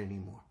university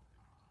anymore?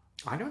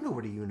 I don't know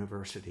what a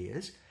university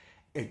is.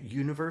 A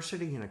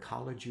university and a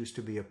college used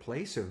to be a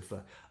place of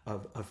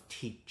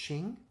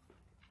teaching,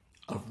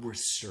 of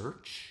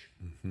research.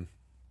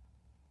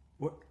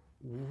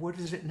 What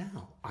is it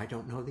now? I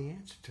don't know the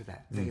answer to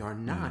that. They are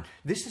not.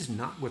 This is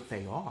not what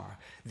they are.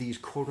 These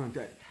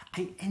quote-unquote,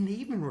 and they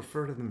even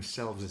refer to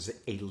themselves as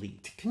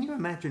elite. Can you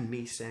imagine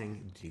me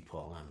saying,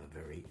 "DePaul, I'm a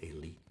very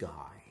elite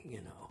guy,"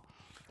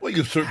 Well,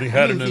 you've certainly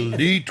had an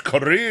elite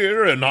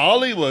career in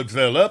Hollywood,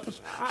 Philip.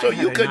 So I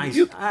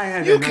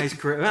had a nice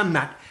career. I'm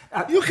not.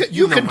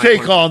 You can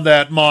take on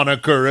that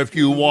moniker if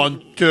you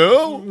want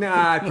to. No,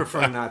 I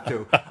prefer not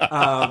to.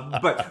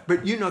 But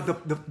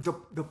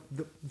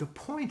the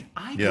point.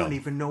 I don't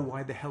even know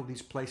why the hell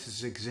these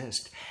places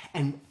exist.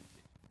 And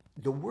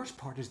the worst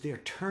part is they're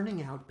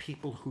turning out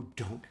people who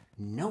don't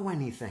know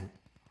anything.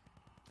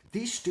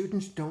 These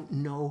students don't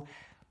know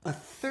a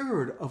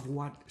third of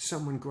what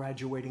someone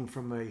graduating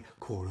from a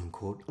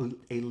quote-unquote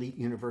elite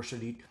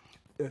university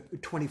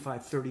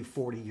 25, 30,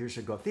 40 years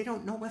ago, they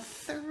don't know a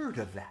third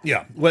of that.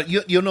 Yeah, well,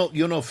 you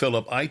know,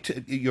 Philip,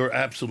 you're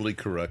absolutely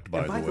correct,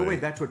 by the way.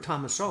 That's what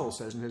Thomas Sowell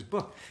says in his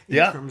book, in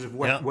terms of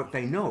what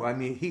they know. I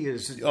mean, he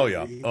is... Oh,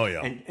 yeah.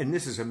 And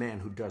this is a man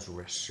who does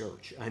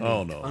research. I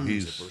no, mean,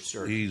 tons of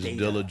research. He's data.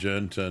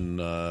 Diligent, and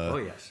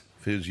yes.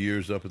 His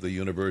years up at the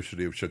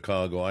University of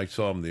Chicago, I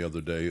saw him the other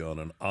day on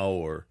an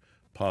hour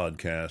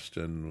podcast,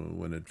 and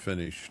when it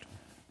finished,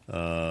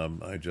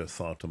 I just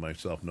thought to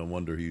myself, no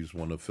wonder he's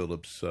one of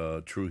Philip's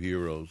true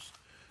heroes,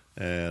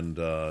 and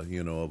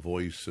a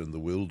voice in the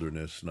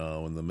wilderness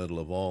now in the middle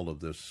of all of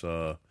this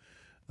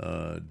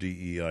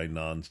DEI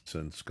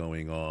nonsense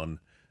going on.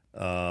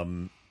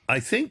 I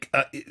think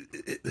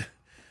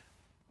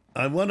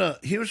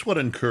here's what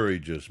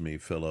encourages me,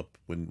 Philip,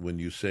 when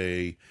you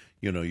say,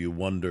 you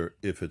wonder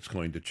if it's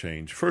going to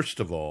change. First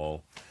of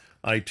all,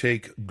 I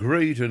take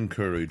great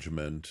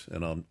encouragement,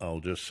 and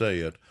I'll just say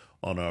it,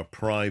 on our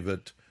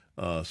private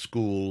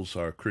schools,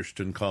 our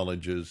Christian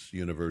colleges,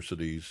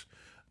 universities,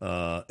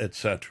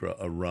 etc.,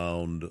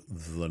 around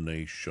the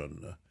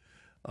nation.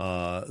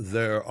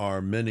 There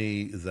are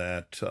many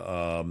that,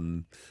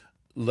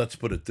 let's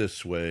put it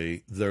this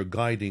way, their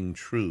guiding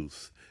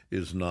truth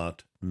is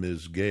not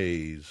Ms.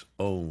 Gay's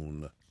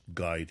own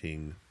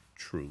guiding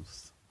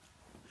truth.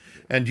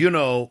 And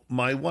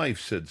my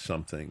wife said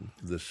something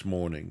this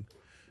morning,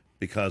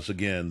 because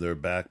again they're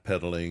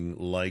backpedaling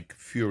like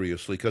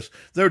furiously because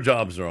their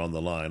jobs are on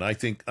the line. I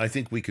think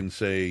we can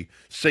say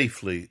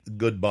safely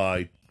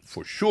goodbye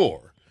for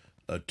sure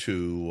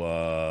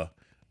to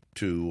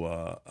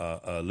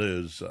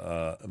Liz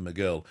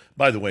McGill.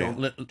 By the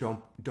way,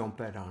 don't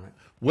bet on it.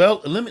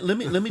 Well, let me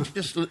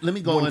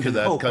go into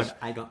that because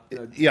I don't.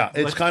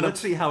 Let's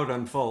see how it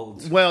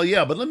unfolds. Well,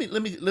 yeah, but let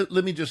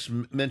me just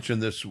mention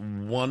this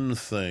one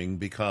thing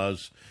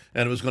because,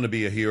 and it was going to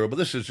be a hero, but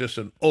this is just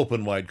an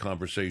open wide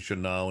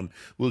conversation now, and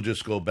we'll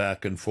just go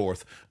back and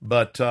forth.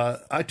 But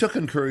I took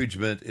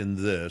encouragement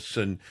in this,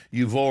 and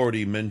you've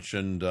already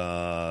mentioned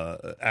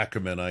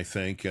Ackerman, I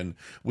think, and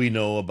we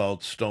know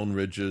about Stone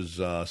Ridge's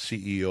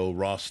CEO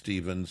Ross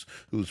Stevens,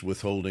 who's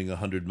withholding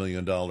 $100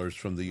 million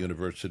from the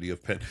University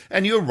of Penn,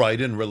 and you're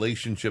right in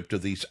relationship to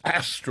these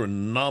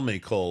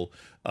astronomical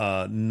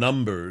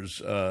numbers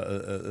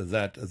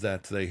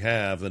that they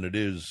have, and it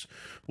is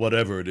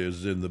whatever it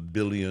is in the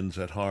billions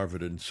at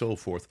Harvard and so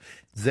forth.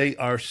 They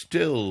are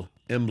still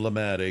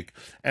emblematic.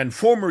 And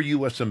former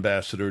U.S.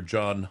 Ambassador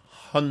John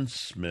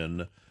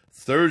Huntsman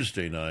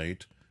Thursday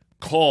night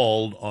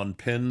called on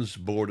Penn's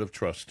Board of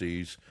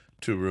Trustees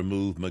to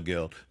remove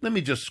Miguel. Let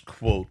me just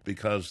quote,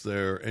 because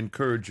they're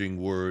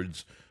encouraging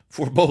words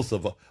for both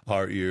of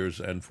our ears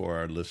and for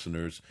our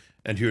listeners.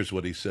 And here's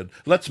what he said.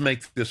 Let's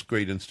make this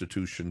great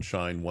institution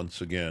shine once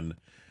again,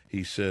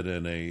 he said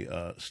in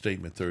a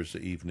statement Thursday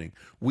evening.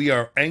 We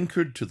are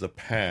anchored to the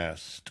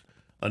past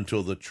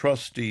until the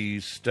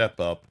trustees step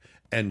up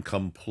and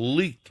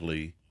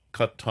completely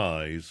cut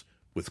ties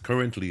with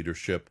current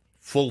leadership,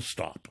 full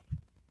stop.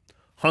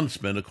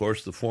 Huntsman, of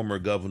course, the former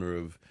governor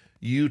of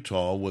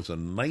Utah, was a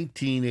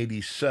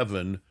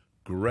 1987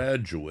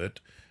 graduate,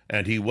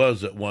 and he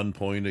was at one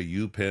point a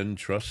UPenn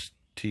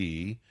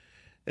trustee.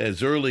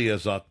 As early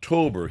as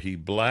October, he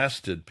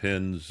blasted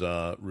Penn's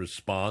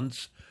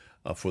response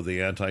for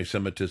the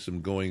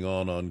anti-Semitism going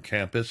on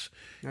campus.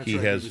 That's he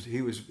right. has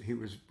He was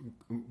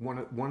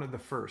one of the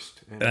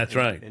first. And, That's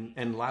right.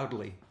 And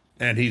loudly.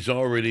 And he's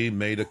already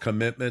made a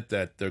commitment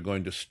that they're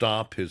going to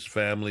stop his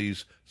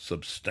family's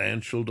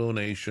substantial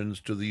donations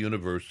to the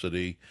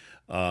university.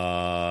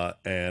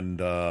 And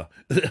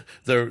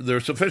they're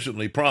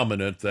sufficiently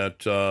prominent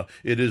that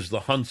it is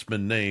the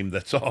Huntsman name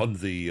that's on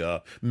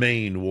the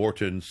main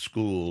Wharton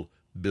School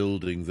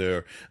building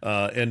there.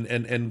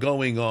 And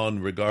going on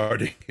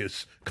regarding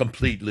his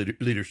complete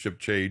leadership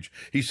change,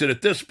 he said,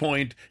 at this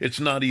point, it's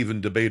not even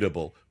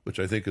debatable, which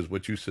I think is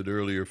what you said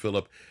earlier,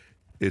 Philip.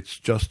 It's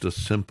just a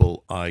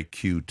simple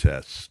IQ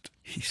test,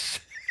 he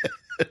said.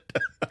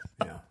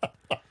 Yeah.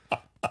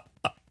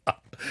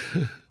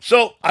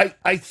 So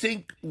I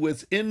think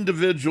with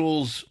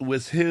individuals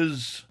with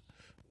his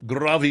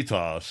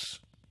gravitas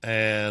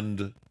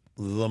and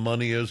the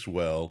money as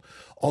well,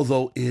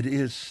 although it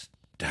is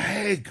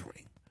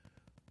staggering,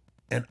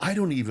 and I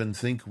don't even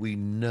think we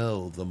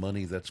know the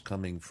money that's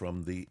coming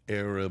from the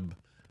Arab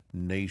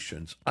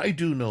nations. I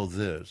do know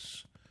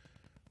this,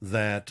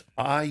 that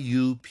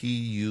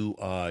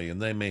IUPUI,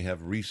 and they may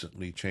have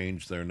recently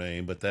changed their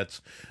name, but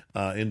that's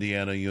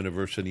Indiana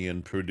University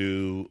and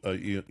Purdue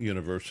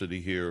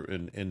University here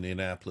in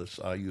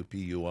Indianapolis,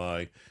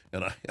 IUPUI,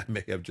 and I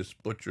may have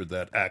just butchered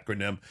that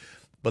acronym,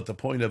 but the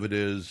point of it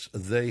is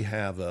they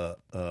have a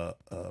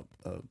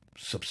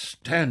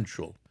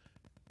substantial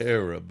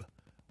Arab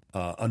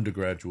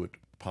undergraduate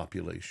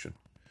population.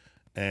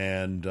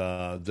 And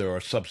there are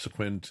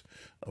subsequent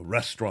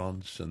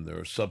restaurants, and there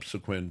are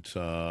subsequent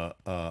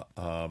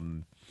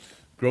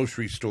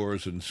grocery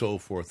stores and so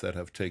forth that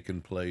have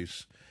taken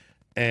place.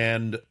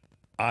 And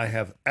I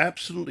have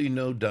absolutely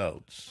no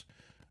doubts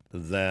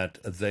that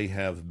they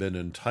have been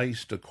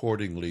enticed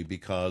accordingly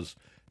because,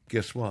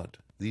 guess what?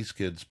 These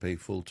kids pay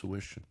full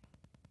tuition.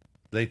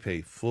 They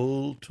pay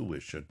full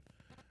tuition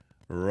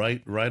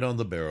right on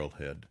the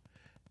barrelhead.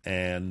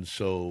 And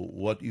so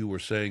what you were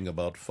saying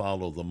about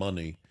follow the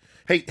money.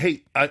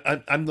 Hey,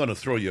 I'm going to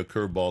throw you a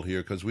curveball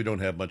here because we don't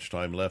have much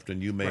time left,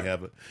 and you may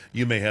have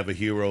a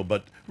hero.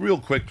 But real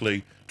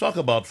quickly, talk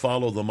about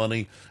follow the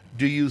money.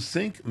 Do you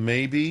think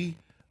maybe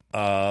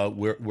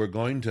we're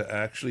going to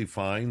actually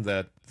find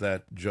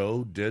that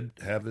Joe did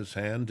have his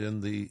hand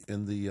in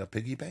the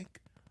piggy bank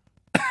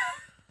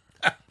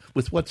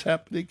with what's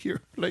happening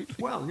here lately?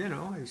 Well, you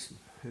know, his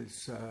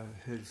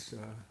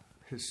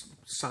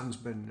son's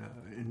been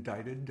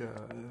indicted.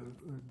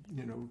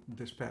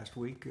 This past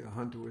week,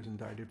 Hunter was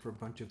indicted for a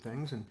bunch of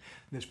things, and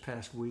this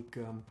past week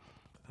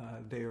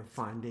they are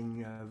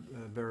finding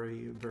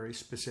very, very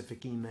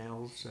specific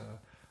emails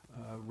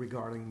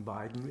regarding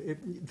Biden.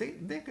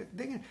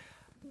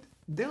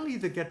 They'll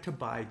either get to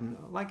Biden.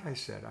 Like I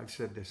said, I've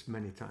said this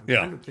many times.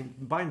 Yeah. I don't think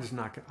Biden's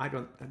not.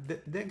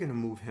 They're going to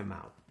move him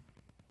out.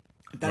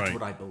 That's Right.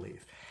 what I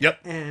believe.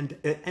 Yep. And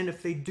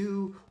if they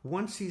do,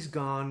 once he's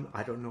gone,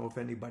 I don't know if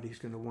anybody's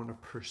going to want to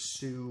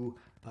pursue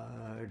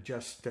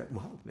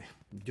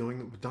doing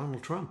it with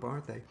Donald Trump,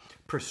 aren't they?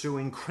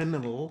 Pursuing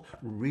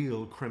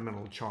real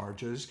criminal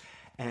charges.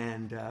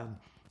 And,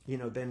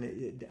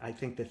 then I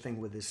think the thing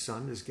with his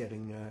son is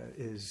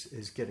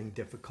getting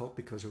difficult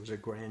because it was a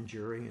grand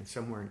jury and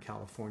somewhere in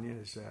California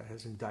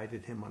has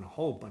indicted him on a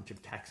whole bunch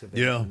of tax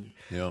evasion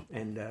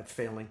and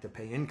failing to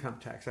pay income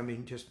tax. I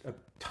mean, just a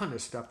ton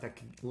of stuff that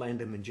could land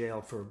him in jail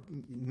for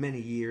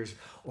many years,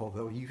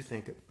 although you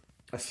think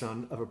a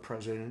son of a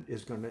president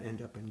is going to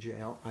end up in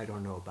jail. I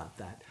don't know about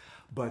that.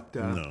 But,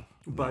 No.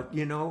 But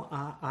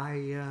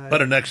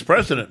But an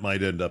ex-president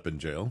might end up in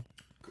jail.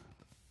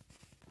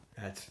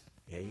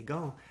 There you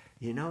go.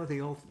 You know the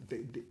old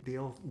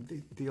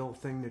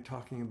thing they're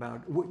talking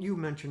about. What you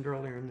mentioned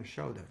earlier in the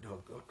show, that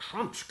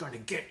Trump's going to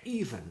get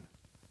even.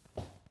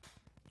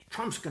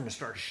 Trump's going to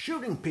start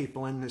shooting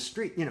people in the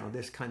street. You know,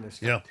 this kind of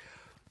stuff. Yeah.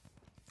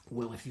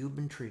 Well, if you've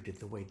been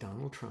treated the way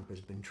Donald Trump has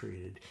been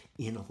treated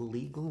in a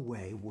legal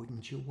way,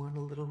 wouldn't you want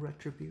a little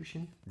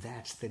retribution?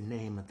 That's the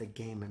name of the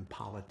game in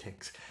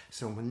politics.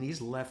 So when these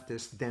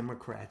leftist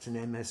Democrats and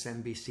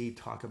MSNBC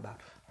talk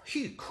about,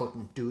 he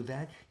couldn't do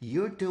that,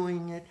 you're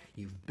doing it,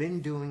 you've been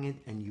doing it,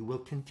 and you will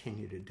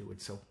continue to do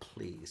it. So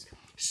please,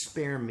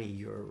 spare me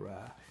your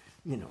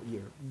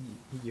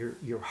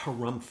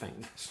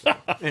harumphing. So,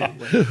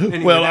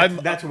 anyway, Well,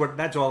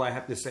 that's all I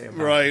have to say about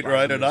right,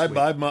 and this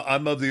week.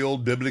 I'm of the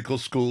old biblical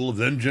school.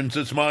 Vengeance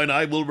is mine;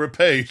 I will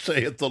repay,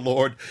 saith the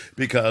Lord.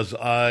 Because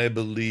I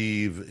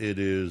believe it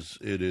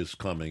is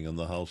coming, and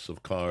the house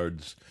of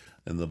cards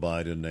and the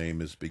Biden name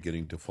is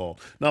beginning to fall.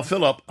 Now,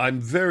 Philip, I'm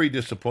very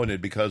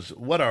disappointed because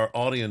what our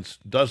audience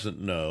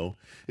doesn't know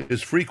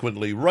is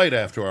frequently right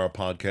after our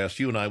podcast,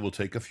 you and I will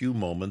take a few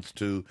moments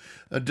to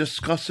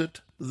discuss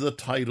it. The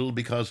title,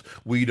 because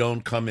we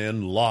don't come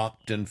in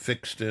locked and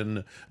fixed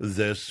in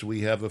this.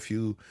 We have a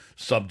few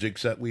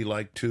subjects that we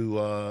like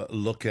to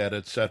look at,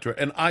 etc.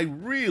 And I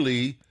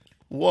really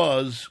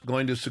was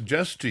going to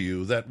suggest to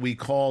you that we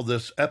call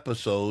this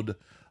episode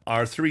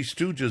our Three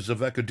Stooges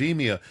of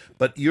Academia,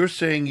 but you're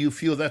saying you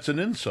feel that's an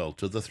insult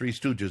to the Three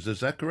Stooges. Is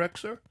that correct,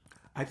 sir?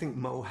 I think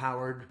Mo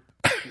Howard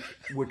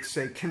would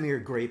say, "Come here,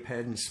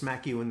 grapehead," and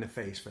smack you in the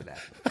face for that.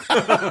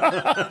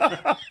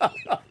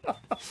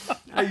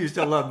 I used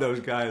to love those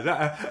guys.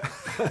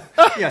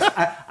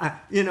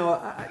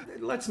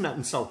 Let's not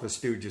insult the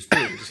Stooges,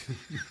 please.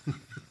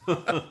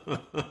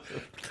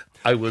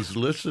 I was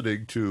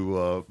listening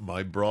to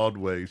my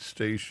Broadway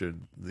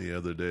station the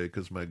other day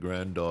because my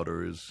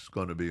granddaughter is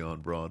going to be on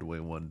Broadway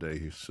one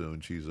day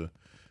soon. She's a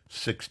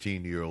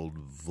 16-year-old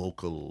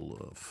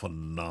vocal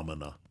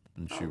phenomena,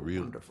 and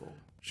wonderful.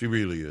 She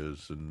really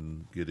is,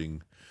 and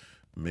getting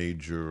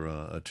major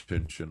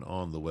attention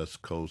on the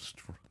West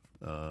Coast,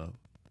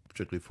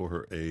 particularly for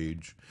her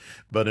age.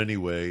 But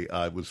anyway,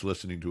 I was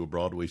listening to a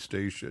Broadway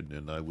station,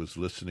 and I was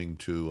listening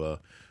to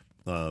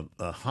a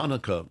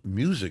Hanukkah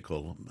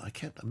musical.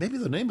 Maybe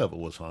the name of it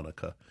was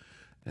Hanukkah.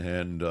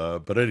 And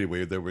but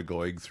anyway, they were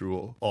going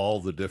through all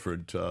the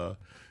different,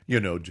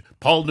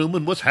 Paul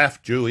Newman was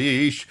half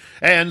Jewish,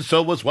 and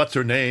so was what's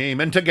her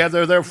name, and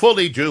together they're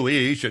fully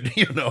Jewish, and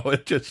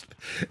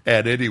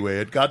and anyway,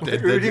 it got to.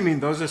 What do you mean?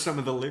 Those are some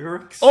of the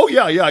lyrics? Oh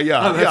yeah.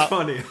 Oh, that's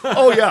funny.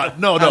 Oh yeah,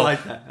 no. I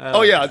like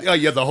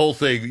that. The whole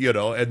thing,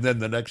 and then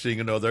the next thing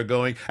you know, they're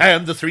going,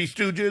 and the Three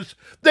Stooges,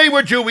 they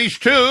were Jewish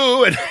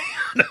too,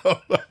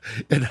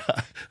 and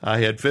I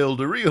had failed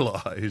to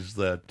realize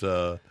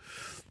that.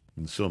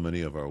 And so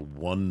many of our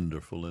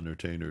wonderful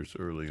entertainers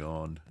early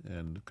on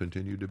and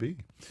continue to be.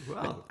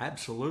 Well,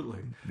 absolutely.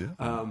 Yeah.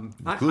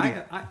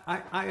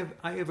 I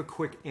have a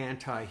quick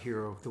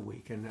anti-hero of the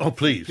week. And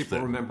please.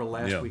 People remember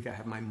last week I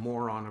had my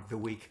moron of the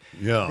week.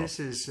 Yeah. This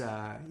is,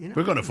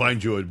 We're going to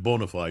find you a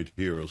bona fide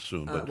hero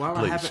soon, but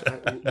please. I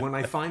have when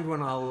I find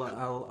one,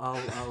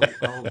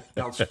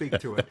 I'll speak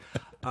to it.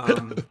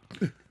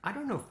 I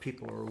don't know if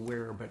people are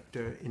aware, but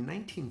in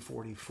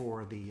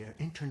 1944, the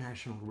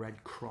International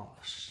Red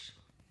Cross,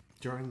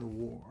 during the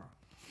war,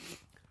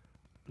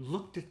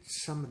 looked at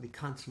some of the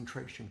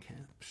concentration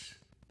camps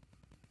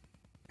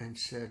and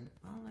said,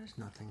 "Oh, there's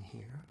nothing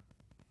here."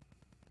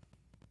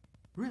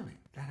 Really,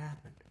 that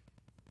happened.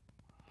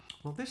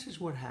 Well, this is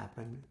what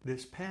happened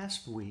this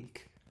past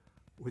week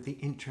with the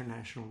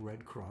International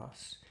Red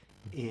Cross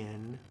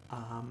in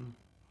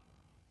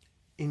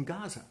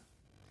Gaza.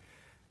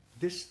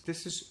 This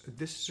is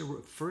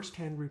a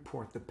first-hand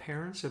report. The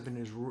parents of an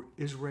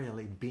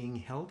Israeli being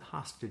held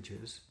hostage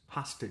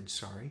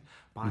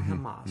by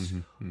Hamas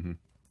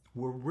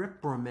were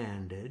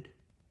reprimanded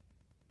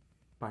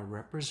by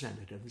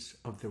representatives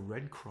of the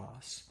Red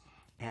Cross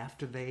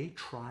after they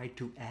tried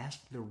to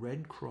ask the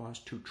Red Cross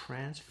to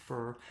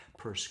transfer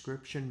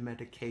prescription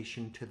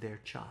medication to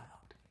their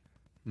child.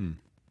 Do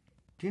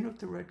you know what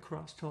the Red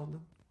Cross told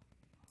them?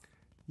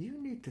 You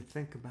need to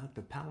think about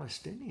the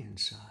Palestinian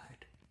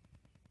side.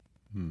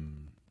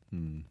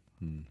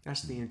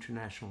 That's the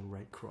International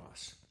Red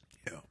Cross.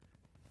 Yeah.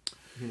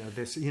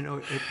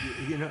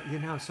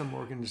 How some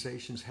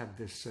organizations have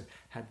this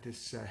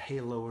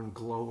halo and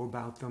glow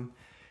about them.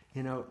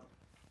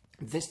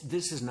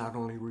 This is not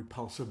only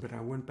repulsive, but I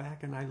went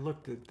back and I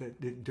looked at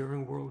that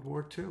during World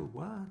War II.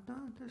 Well,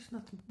 no, there's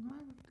nothing.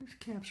 These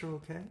camps are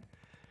okay.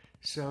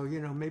 So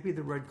maybe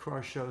the Red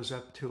Cross shows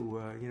up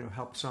to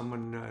help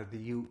someone.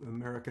 The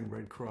American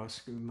Red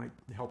Cross might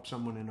help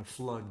someone in a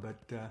flood,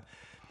 but.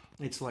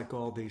 It's like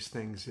all these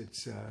things.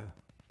 It's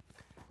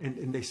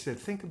and they said,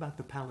 think about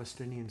the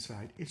Palestinian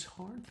side. It's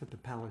hard for the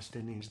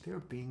Palestinians. They're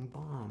being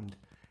bombed,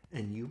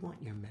 and you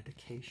want your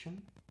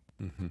medication.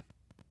 Mm-hmm.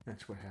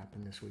 That's what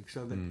happened this week.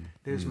 So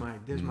there's my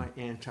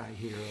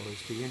anti-hero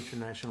is the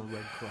International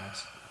Red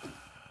Cross.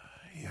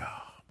 Yeah.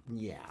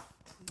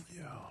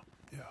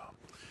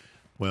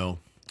 Well,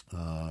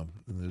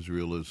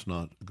 Israel is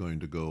not going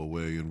to go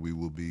away, and we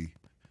will be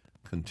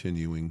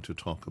continuing to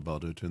talk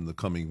about it in the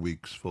coming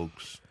weeks,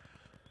 folks.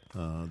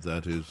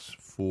 That is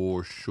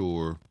for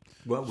sure.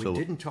 Well, we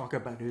didn't talk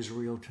about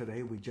Israel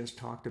today. We just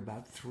talked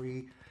about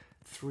three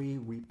three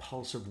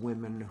repulsive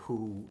women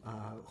who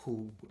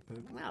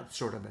well,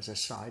 sort of as a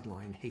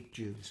sideline, hate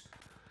Jews.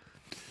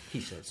 He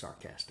said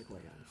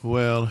sarcastically.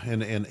 Well,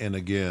 and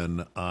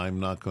again, I'm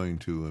not going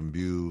to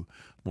imbue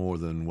more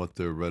than what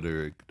their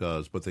rhetoric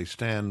does, but they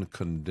stand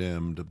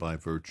condemned by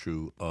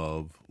virtue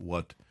of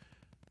what,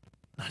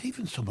 not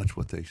even so much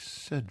what they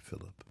said,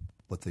 Philip,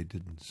 what they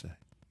didn't say.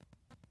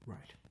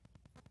 Right.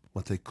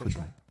 What they couldn't,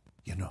 right.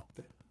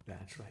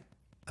 That's right.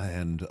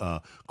 And,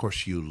 of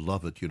course, you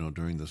love it,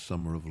 during the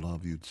summer of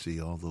love, you'd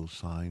see all those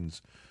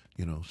signs,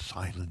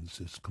 silence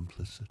is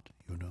complicit,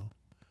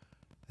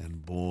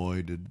 And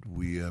boy, did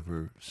we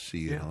ever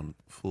see it on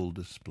full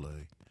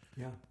display.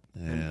 Yeah.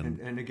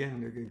 And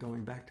again,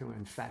 going back to it,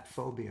 and fat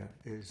phobia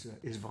is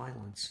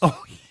violence.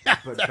 Oh, yeah,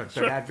 but right.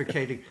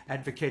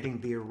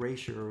 advocating the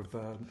erasure of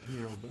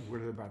what are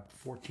there, about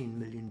 14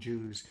 million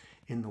Jews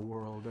in the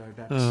world.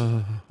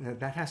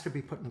 That has to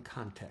be put in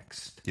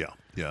context. Yeah,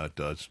 it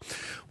does.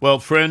 Well,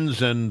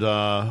 friends and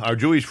our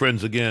Jewish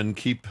friends, again,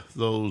 keep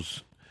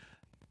those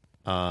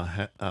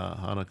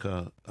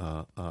Hanukkah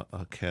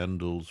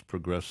candles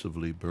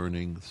progressively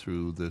burning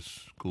through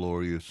this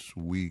glorious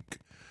week.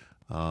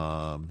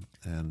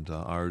 And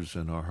ours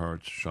and our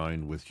hearts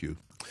shine with you.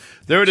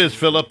 There it is,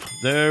 Philip.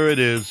 There it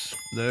is.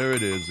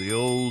 The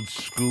old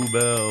school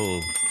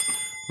bell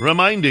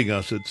reminding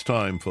us it's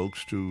time,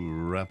 folks, to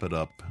wrap it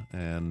up.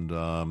 And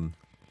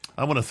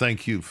I want to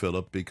thank you,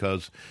 Philip,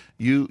 because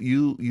you're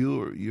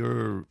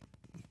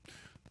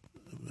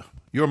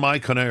my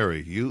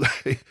canary.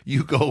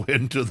 You go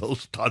into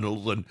those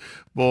tunnels, and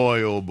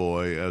boy, oh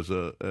boy, as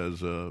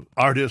a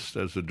artist,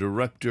 as a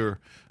director,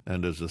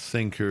 and as a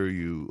thinker,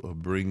 you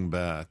bring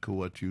back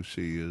what you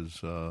see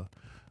as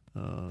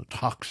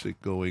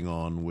toxic going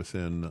on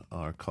within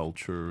our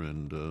culture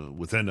and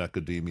within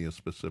academia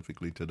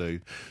specifically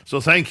today.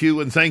 So thank you,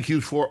 and thank you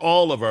for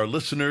all of our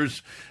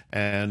listeners.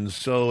 And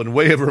so, in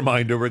way of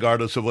reminder,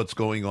 regardless of what's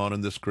going on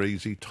in this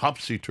crazy,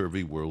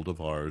 topsy-turvy world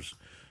of ours,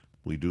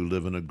 we do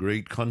live in a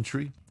great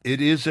country.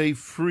 It is a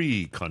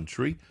free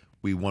country.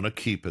 We want to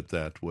keep it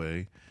that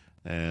way.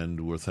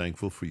 And we're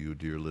thankful for you,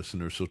 dear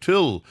listeners. So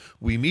till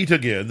we meet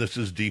again, this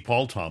is D.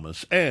 Paul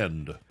Thomas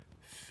and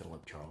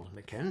Philip Charles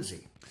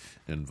Mackenzie,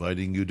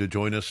 inviting you to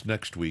join us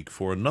next week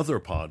for another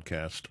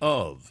podcast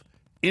of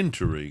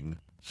Entering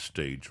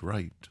Stage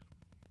Right.